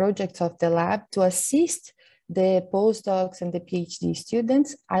of the lab to assist the postdocs and the PhD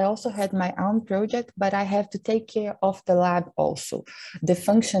students. I also had my own project, but I have to take care of the lab also, the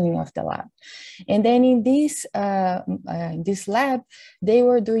functioning of the lab. And then in this lab, they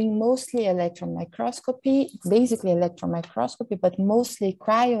were doing mostly electron microscopy, basically electron microscopy, but mostly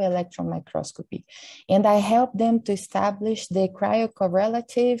cryo-electron microscopy. And I helped them to establish the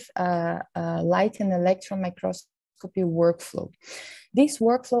cryo-correlative light and electron microscopy workflow. This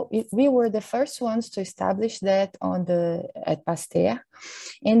workflow, we were the first ones to establish that at Pasteur.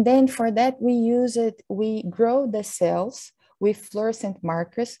 And then for that, we grow the cells with fluorescent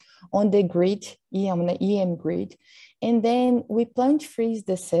markers on the grid, on the EM grid. And then we plunge freeze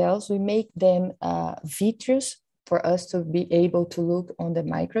the cells, we make them vitreous for us to be able to look on the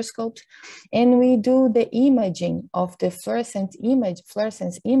microscopes. And we do the imaging of the fluorescence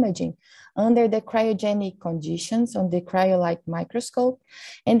imaging under the cryogenic conditions on the cryolight microscope.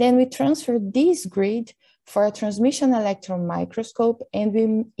 And then we transfer this grid for a transmission electron microscope, and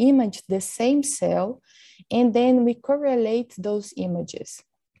we image the same cell, and then we correlate those images.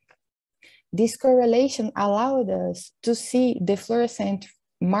 This correlation allowed us to see the fluorescent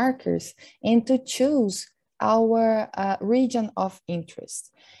markers and to choose our region of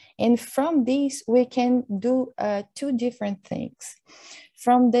interest. And from this, we can do two different things.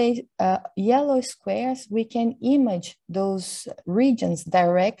 From the yellow squares, we can image those regions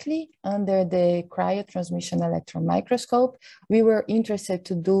directly under the cryotransmission electron microscope. We were interested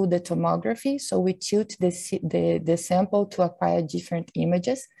to do the tomography, so we tilt the sample to acquire different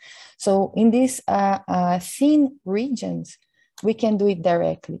images. So in these thin regions, we can do it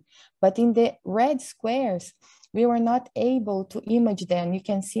directly. But in the red squares, we were not able to image them. You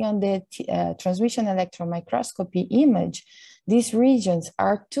can see on the transmission electron microscopy image, these regions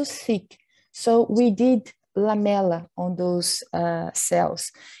are too thick. So we did lamella on those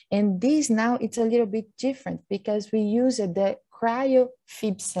cells. And this now it's a little bit different because we use the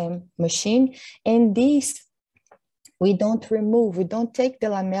cryo-FibSEM machine, and this we don't take the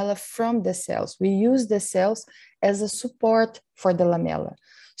lamella from the cells. We use the cells as a support for the lamella.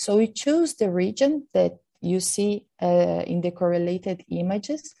 So we choose the region that you see in the correlated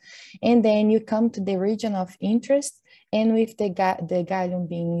images, and then you come to the region of interest And with the gallium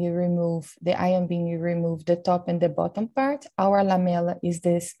being removed, the ion being removed, the top and the bottom part, our lamella is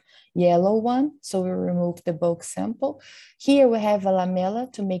this yellow one. So we remove the bulk sample. Here we have a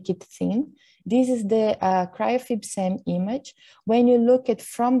lamella to make it thin. This is the cryofib-SEM image. When you look at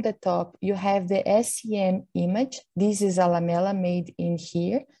from the top, you have the SEM image. This is a lamella made in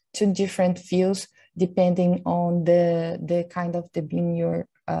here, 2 different views depending on the kind of the beam you're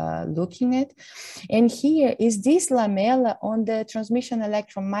looking at. And here is this lamella on the transmission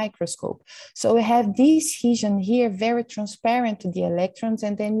electron microscope. So we have this region here, very transparent to the electrons,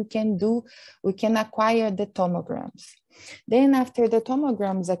 and then we can acquire the tomograms. Then after the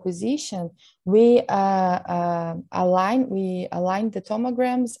tomograms acquisition, we align the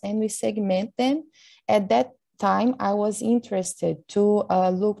tomograms and we segment them. At that time, I was interested to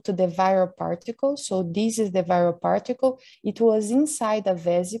look to the viral particle. So this is the viral particle. It was inside a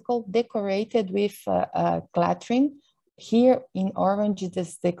vesicle decorated with clathrin. Here in orange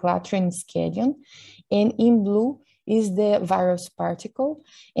is the clathrin scallion, and in blue is the virus particle.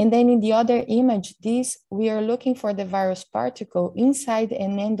 And then in the other image, we are looking for the virus particle inside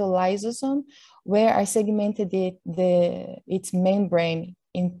an endolysosome, where I segmented its membrane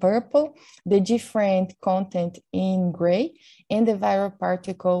in purple, the different content in gray, and the viral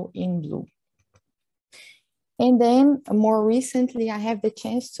particle in blue. And then more recently, I have the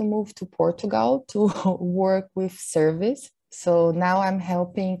chance to move to Portugal to work with service. So now I'm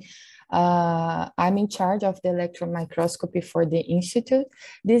helping, I'm in charge of the electron microscopy for the Institute.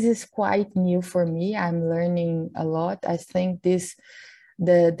 This is quite new for me. I'm learning a lot. I think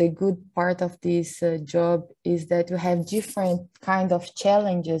the good part of this job is that you have different kind of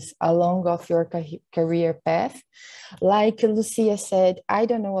challenges along of your career path. Like Lucía said, I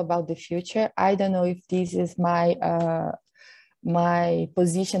don't know about the future. I don't know if this is my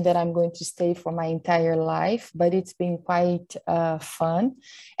position that I'm going to stay for my entire life, but it's been quite fun,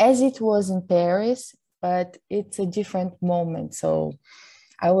 as it was in Paris, but it's a different moment. So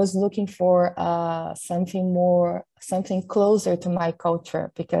I was looking for something closer to my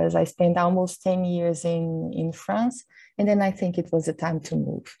culture, because I spent almost 10 years in France, and then I think it was the time to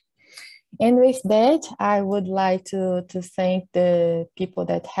move. And with that, I would like to thank the people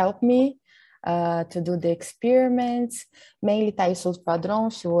that helped me to do the experiments, mainly Thais Padron.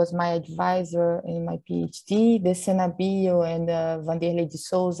 She was my advisor in my PhD, the Senabio and Vanderlei de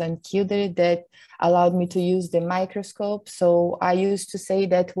Souza and Kildare that allowed me to use the microscope. So I used to say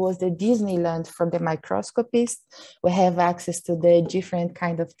that was the Disneyland for the microscopists. We have access to the different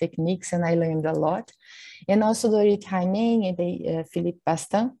kind of techniques, and I learned a lot. And also Dorit Haining and Philippe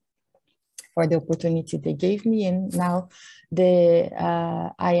Pasteur for the opportunity they gave me, and now the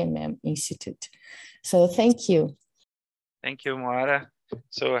IMM Institute. So thank you. Thank you, Moara.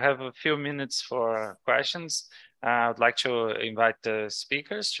 So I have a few minutes for questions. I would like to invite the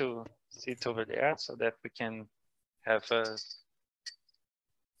speakers to sit over there so that we can have a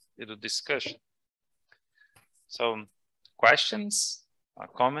little discussion. So questions or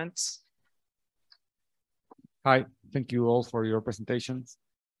comments? Hi, thank you all for your presentations.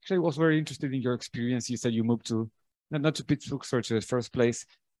 Actually, I was very interested in your experience. You said you moved to, not to Pittsburg, so to the first place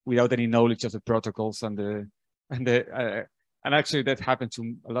without any knowledge of the protocols and actually that happened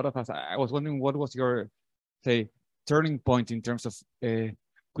to a lot of us. I was wondering, what was your, say, turning point in terms of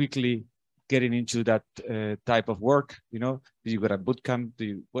quickly getting into that type of work? You know, did you go to boot camp?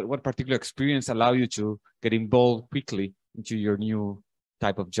 What particular experience allowed you to get involved quickly into your new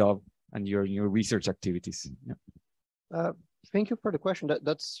type of job and your new research activities? Yeah. Thank you for the question.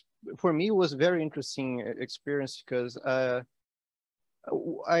 That's, for me, was a very interesting experience, because I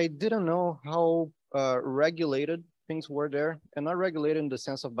didn't know how regulated things were there, and not regulated in the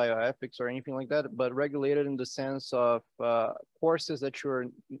sense of bioethics or anything like that, but regulated in the sense of courses that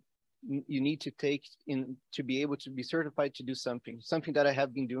you need to take in to be able to be certified to do something that I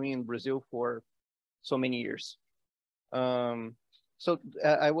have been doing in Brazil for so many years. So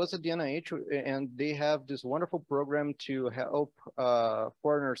I was at the NIH, and they have this wonderful program to help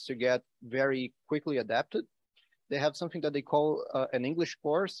foreigners to get very quickly adapted. They have something that they call an English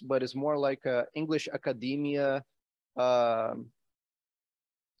course, but it's more like English academia.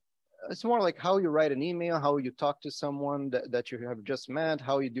 It's more like how you write an email, how you talk to someone that you have just met,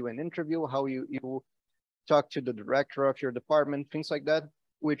 how you do an interview, how you talk to the director of your department, things like that,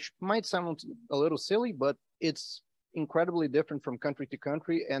 which might sound a little silly, but it's incredibly different from country to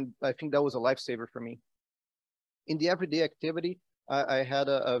country, and I think that was a lifesaver for me. In the everyday activity, I had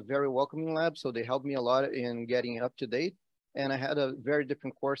a very welcoming lab, so they helped me a lot in getting up to date, and I had a very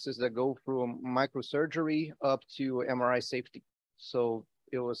different courses that go from microsurgery up to MRI safety. So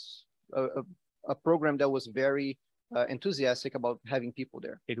it was a program that was very enthusiastic about having people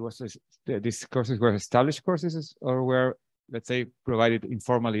there. It was these courses were established courses, or were, let's say, provided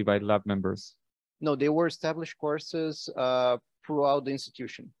informally by lab members? No, they were established courses throughout the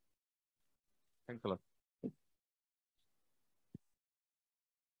institution. Thanks a lot.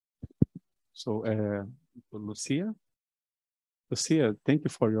 So, Lucía, thank you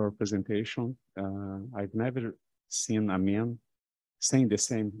for your presentation. I've never seen a man saying the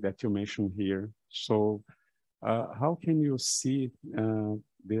same that you mentioned here. So, how can you see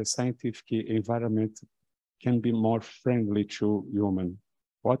the scientific environment can be more friendly to human?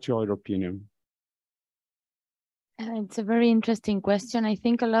 What's your opinion? It's a very interesting question. I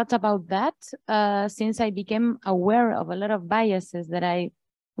think a lot about that since I became aware of a lot of biases that I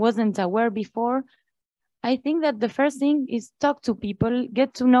wasn't aware before. I think that the first thing is talk to people,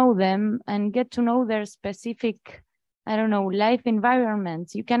 get to know them, and get to know their specific, I don't know, life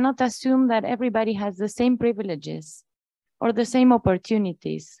environments. You cannot assume that everybody has the same privileges or the same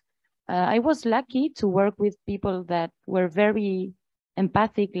opportunities. I was lucky to work with people that were very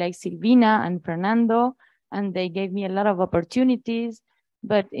empathic, like Silvina and Fernando, and they gave me a lot of opportunities,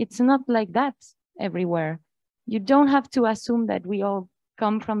 but it's not like that everywhere. You don't have to assume that we all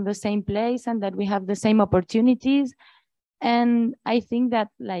come from the same place and that we have the same opportunities. And I think that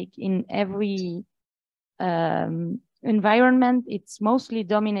like in every environment, it's mostly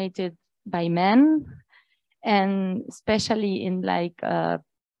dominated by men, and especially in like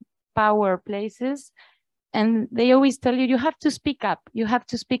power places. And they always tell you, you have to speak up. You have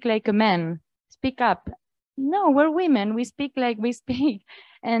to speak like a man. Speak up. No, we're women. We speak like we speak.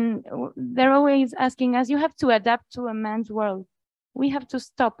 And they're always asking us, you have to adapt to a man's world. We have to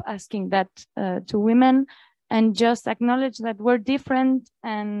stop asking that to women and just acknowledge that we're different,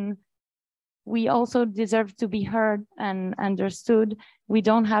 and we also deserve to be heard and understood. We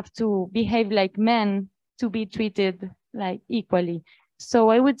don't have to behave like men to be treated like equally. So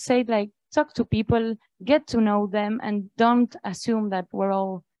I would say, like, talk to people, get to know them, and don't assume that we're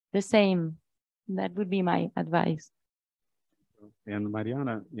all the same. That would be my advice. And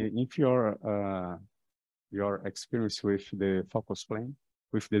Mariana, if your experience with the focus plan,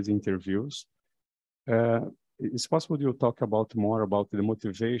 with these interviews, it's possible you talk about more about the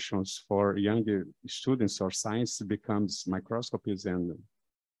motivations for younger students or science becomes microscopies and.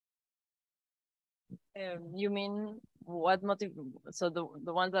 You mean what motive? So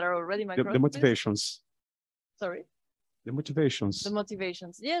the ones that are already microscopists? The motivations. Sorry. The motivations. The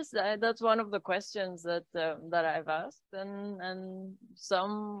motivations. Yes, that's one of the questions that that I've asked, and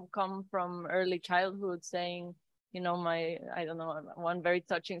some come from early childhood, saying, you know, I don't know, one very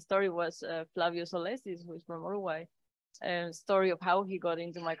touching story was Flavio Solesis, who is from Uruguay, a story of how he got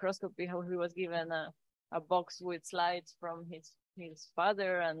into microscopy, how he was given a box with slides from his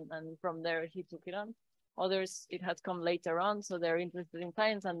father, and from there he took it on. Others, it has come later on, so they're interested in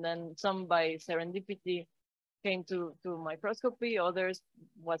science, and then some by serendipity came to microscopy. Others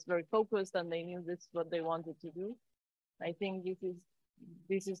was very focused and they knew this is what they wanted to do. I think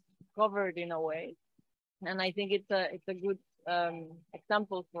this is covered in a way, and I think it's a good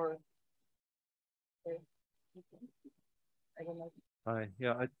example for. I don't know. Hi,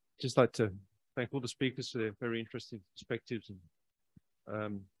 yeah, I'd just like to thank all the speakers for their very interesting perspectives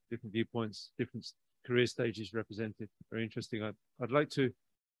and different viewpoints, different career stages represented. Very interesting. I'd like to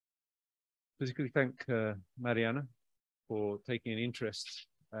particularly thank Mariana for taking an interest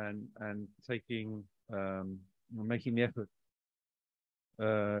and taking making the effort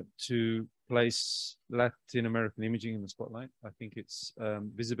to place Latin American imaging in the spotlight. I think it's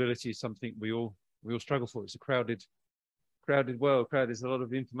visibility is something we all struggle for. It's a crowded world. There's a lot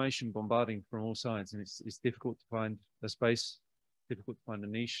of information bombarding from all sides, and it's difficult to find a space, difficult to find a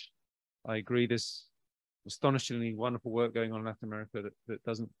niche. I agree. There's astonishingly wonderful work going on in Latin America that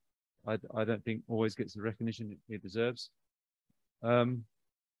doesn't. I don't think always gets the recognition it deserves, and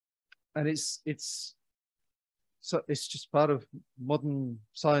it's just part of modern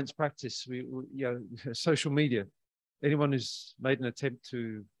science practice. Social media. Anyone who's made an attempt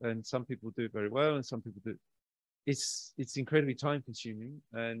to, and some people do it very well, and some people do. It's incredibly time consuming,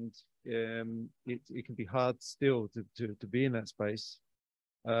 and it can be hard still to be in that space.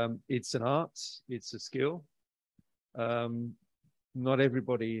 It's an art. It's a skill. Not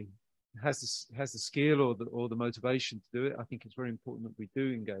everybody has the skill or the motivation to do it. I think it's very important that we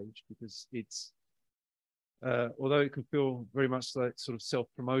do engage, because it's although it can feel very much like sort of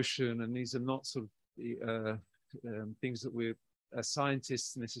self-promotion, and these are not sort of things that we're as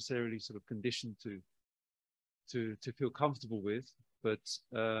scientists necessarily sort of conditioned to feel comfortable with, but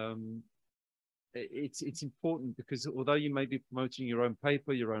it's important, because although you may be promoting your own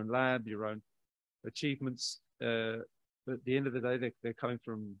paper, your own lab, your own achievements, but at the end of the day, they're coming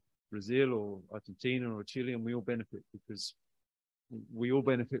from Brazil or Argentina or Chile, and we all benefit because we all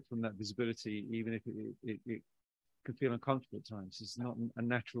benefit from that visibility, even if it can feel uncomfortable at times. It's not a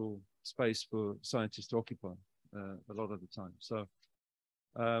natural space for scientists to occupy a lot of the time. So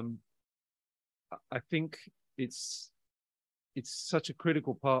I think it's such a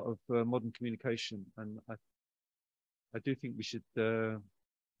critical part of modern communication, and I do think we should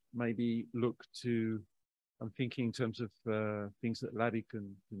maybe look to, I'm thinking in terms of things that LABI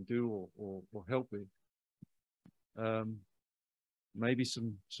can do or help with. Maybe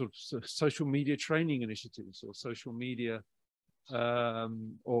some sort of social media training initiatives or social media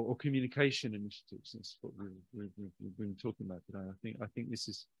or communication initiatives. That's what we've been talking about today. I think this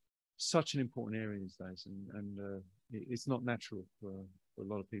is such an important area these days, and it's not natural for a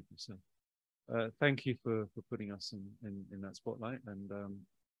lot of people. So thank you for putting us in that spotlight. And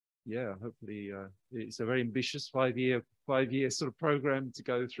yeah, hopefully it's a very ambitious five-year sort of program to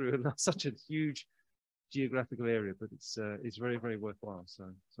go through such a huge geographical area, but it's very, very worthwhile. So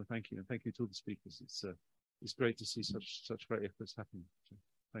thank you, and thank you to all the speakers. It's great to see such great efforts happening. So,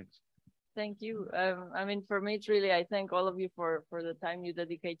 thanks. Thank you. I mean, for me, it's really, I thank all of you for the time you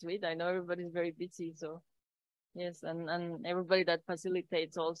dedicate to it. I know everybody's very busy, so yes, and everybody that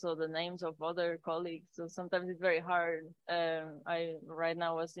facilitates also the names of other colleagues. So sometimes it's very hard. I right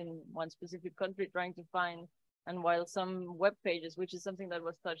now was in one specific country trying to find, and while some web pages, which is something that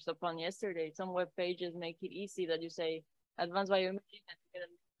was touched upon yesterday, some web pages make it easy that you say advanced bioimaging.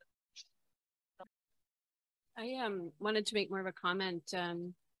 I wanted to make more of a comment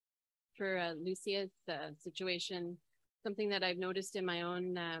for Lucia's situation. Something that I've noticed in my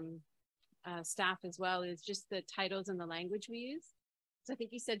own staff as well is just the titles and the language we use. So I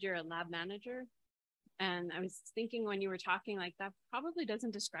think you said you're a lab manager, and I was thinking when you were talking, like, that probably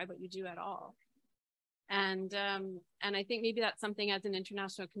doesn't describe what you do at all. And I think maybe that's something as an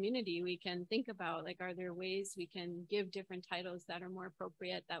international community we can think about, like, are there ways we can give different titles that are more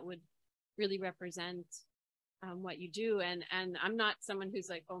appropriate that would really represent what you do? And I'm not someone who's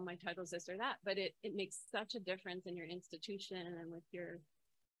like, oh, my title's this or that, but it makes such a difference in your institution and with your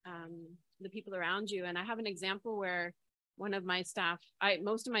the people around you. And I have an example where one of my staff,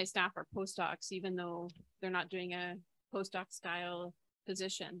 most of my staff are postdocs, even though they're not doing a postdoc style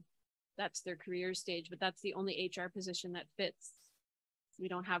position. That's their career stage, but that's the only HR position that fits. We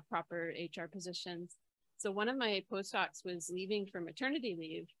don't have proper HR positions. So one of my postdocs was leaving for maternity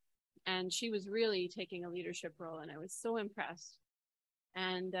leave, and she was really taking a leadership role, and I was so impressed.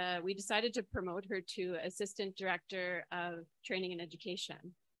 And we decided to promote her to Assistant Director of Training and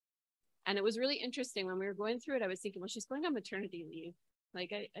Education. And it was really interesting. When we were going through it, I was thinking, well, she's going on maternity leave.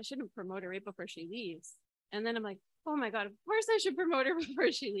 Like, I shouldn't promote her right before she leaves. And then I'm like, oh my God, of course I should promote her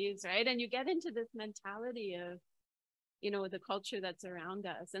before she leaves, right? And you get into this mentality of, you know, the culture that's around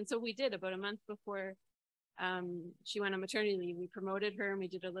us. And so we did. About a month before she went on maternity leave, we promoted her and we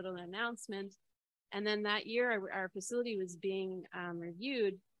did a little announcement. And then that year, our facility was being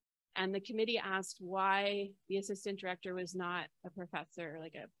reviewed, and the committee asked why the assistant director was not a professor,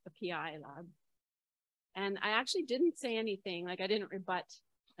 like a PI lab. And I actually didn't say anything, like I didn't rebut.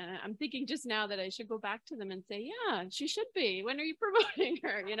 I'm thinking just now that I should go back to them and say, yeah, she should be. When are you promoting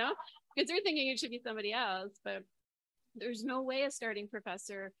her? You know, because they're thinking it should be somebody else, but there's no way a starting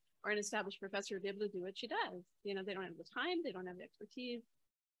professor or an established professor would be able to do what she does. You know, they don't have the time, they don't have the expertise.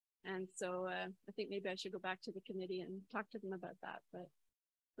 And so I think maybe I should go back to the committee and talk to them about that. But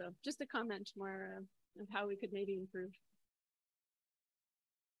so just a comment more of how we could maybe improve.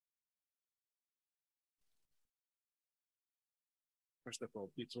 First of all,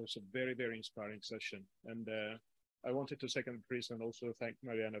 it was a very, very inspiring session. And I wanted to second Chris and also thank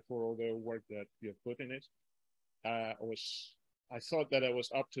Mariana for all the work that you have put in it. I thought that I was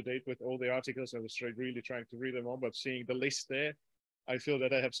up to date with all the articles. I was really trying to read them all, but seeing the list there, I feel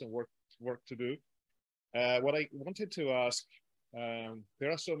that I have some work to do. What I wanted to ask,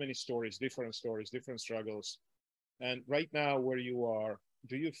 there are so many stories, different struggles. And right now where you are,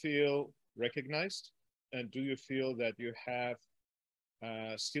 do you feel recognized? And do you feel that you have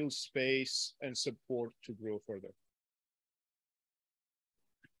still space and support to grow further?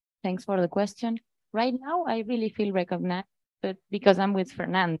 Thanks for the question. Right now, I really feel recognized, but because I'm with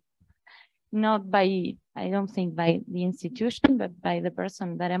Fernando, not by, I don't think by the institution, but by the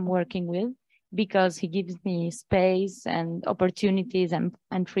person that I'm working with, because he gives me space and opportunities and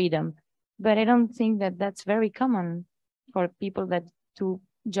freedom. But I don't think that that's very common for people that do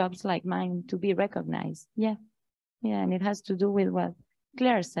jobs like mine to be recognized. Yeah, and it has to do with what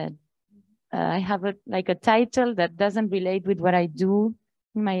Claire said. I have a title that doesn't relate with what I do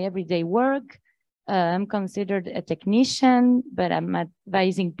in my everyday work. I'm considered a technician, but I'm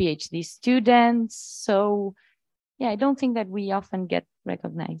advising PhD students. So yeah, I don't think that we often get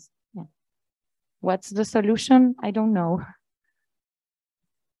recognized. Yeah. What's the solution? I don't know.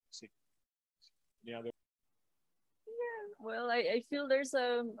 Yeah. Well, I feel there's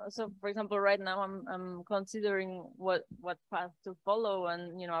a, so for example, right now I'm considering what path to follow,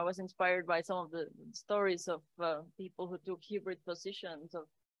 and I was inspired by some of the stories of people who took hybrid positions of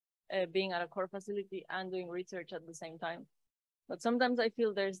being at a core facility and doing research at the same time. But sometimes I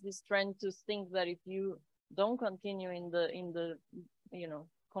feel there's this trend to think that if you don't continue in the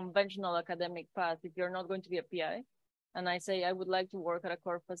conventional academic path, if you're not going to be a PI, and I say I would like to work at a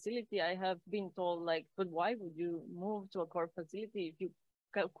core facility, I have been told, like, but why would you move to a core facility if you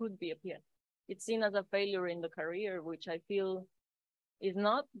could be a PI? It's seen as a failure in the career, which I feel is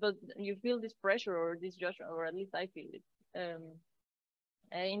not, but you feel this pressure or this judgment, or at least I feel it.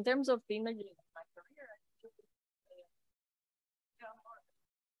 In terms of imaging of my career,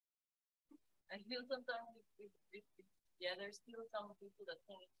 I feel sometimes, yeah, there's still some people that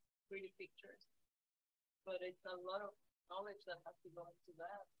think it's pretty pictures, but it's a lot of knowledge that has to go into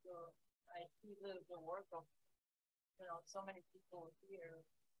that. So I see the work of, so many people here,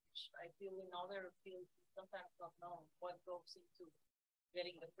 which I feel in other fields sometimes don't know what goes into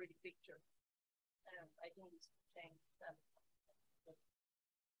getting the pretty picture. And I think this change that.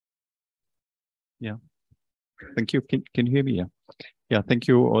 Yeah. Thank you. Can you hear me? Yeah. Yeah. Thank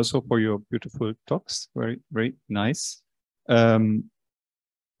you also for your beautiful talks. Very, very nice.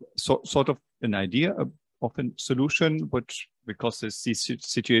 Sort of an idea of a solution, which, because these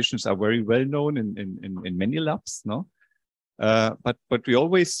situations are very well known in many labs, no? But we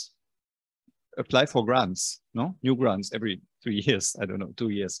always apply for grants, no? New grants every 3 years, I don't know, 2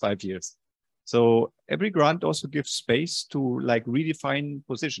 years, 5 years. So every grant also gives space to like redefine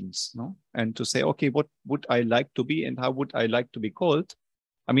positions, no? And to say, okay, what would I like to be and how would I like to be called?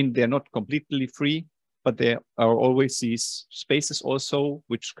 I mean, they're not completely free, but there are always these spaces also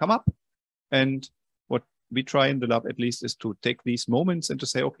which come up. And what we try in the lab at least is to take these moments and to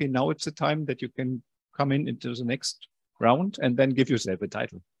say, okay, now it's the time that you can come into the next round and then give yourself a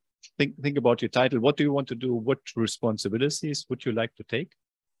title. Think about your title. What do you want to do? What responsibilities would you like to take?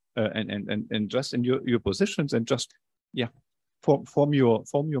 And just in your positions, and just, yeah, form your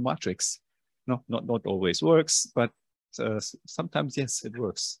matrix. No, not always works, but sometimes, yes, it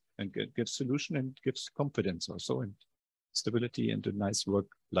works and gives solution and gives confidence also, and stability and a nice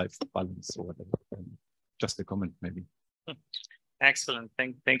work-life balance or whatever. Just a comment, maybe. Excellent.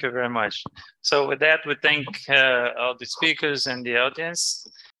 Thank you very much. So with that, we thank all the speakers and the audience.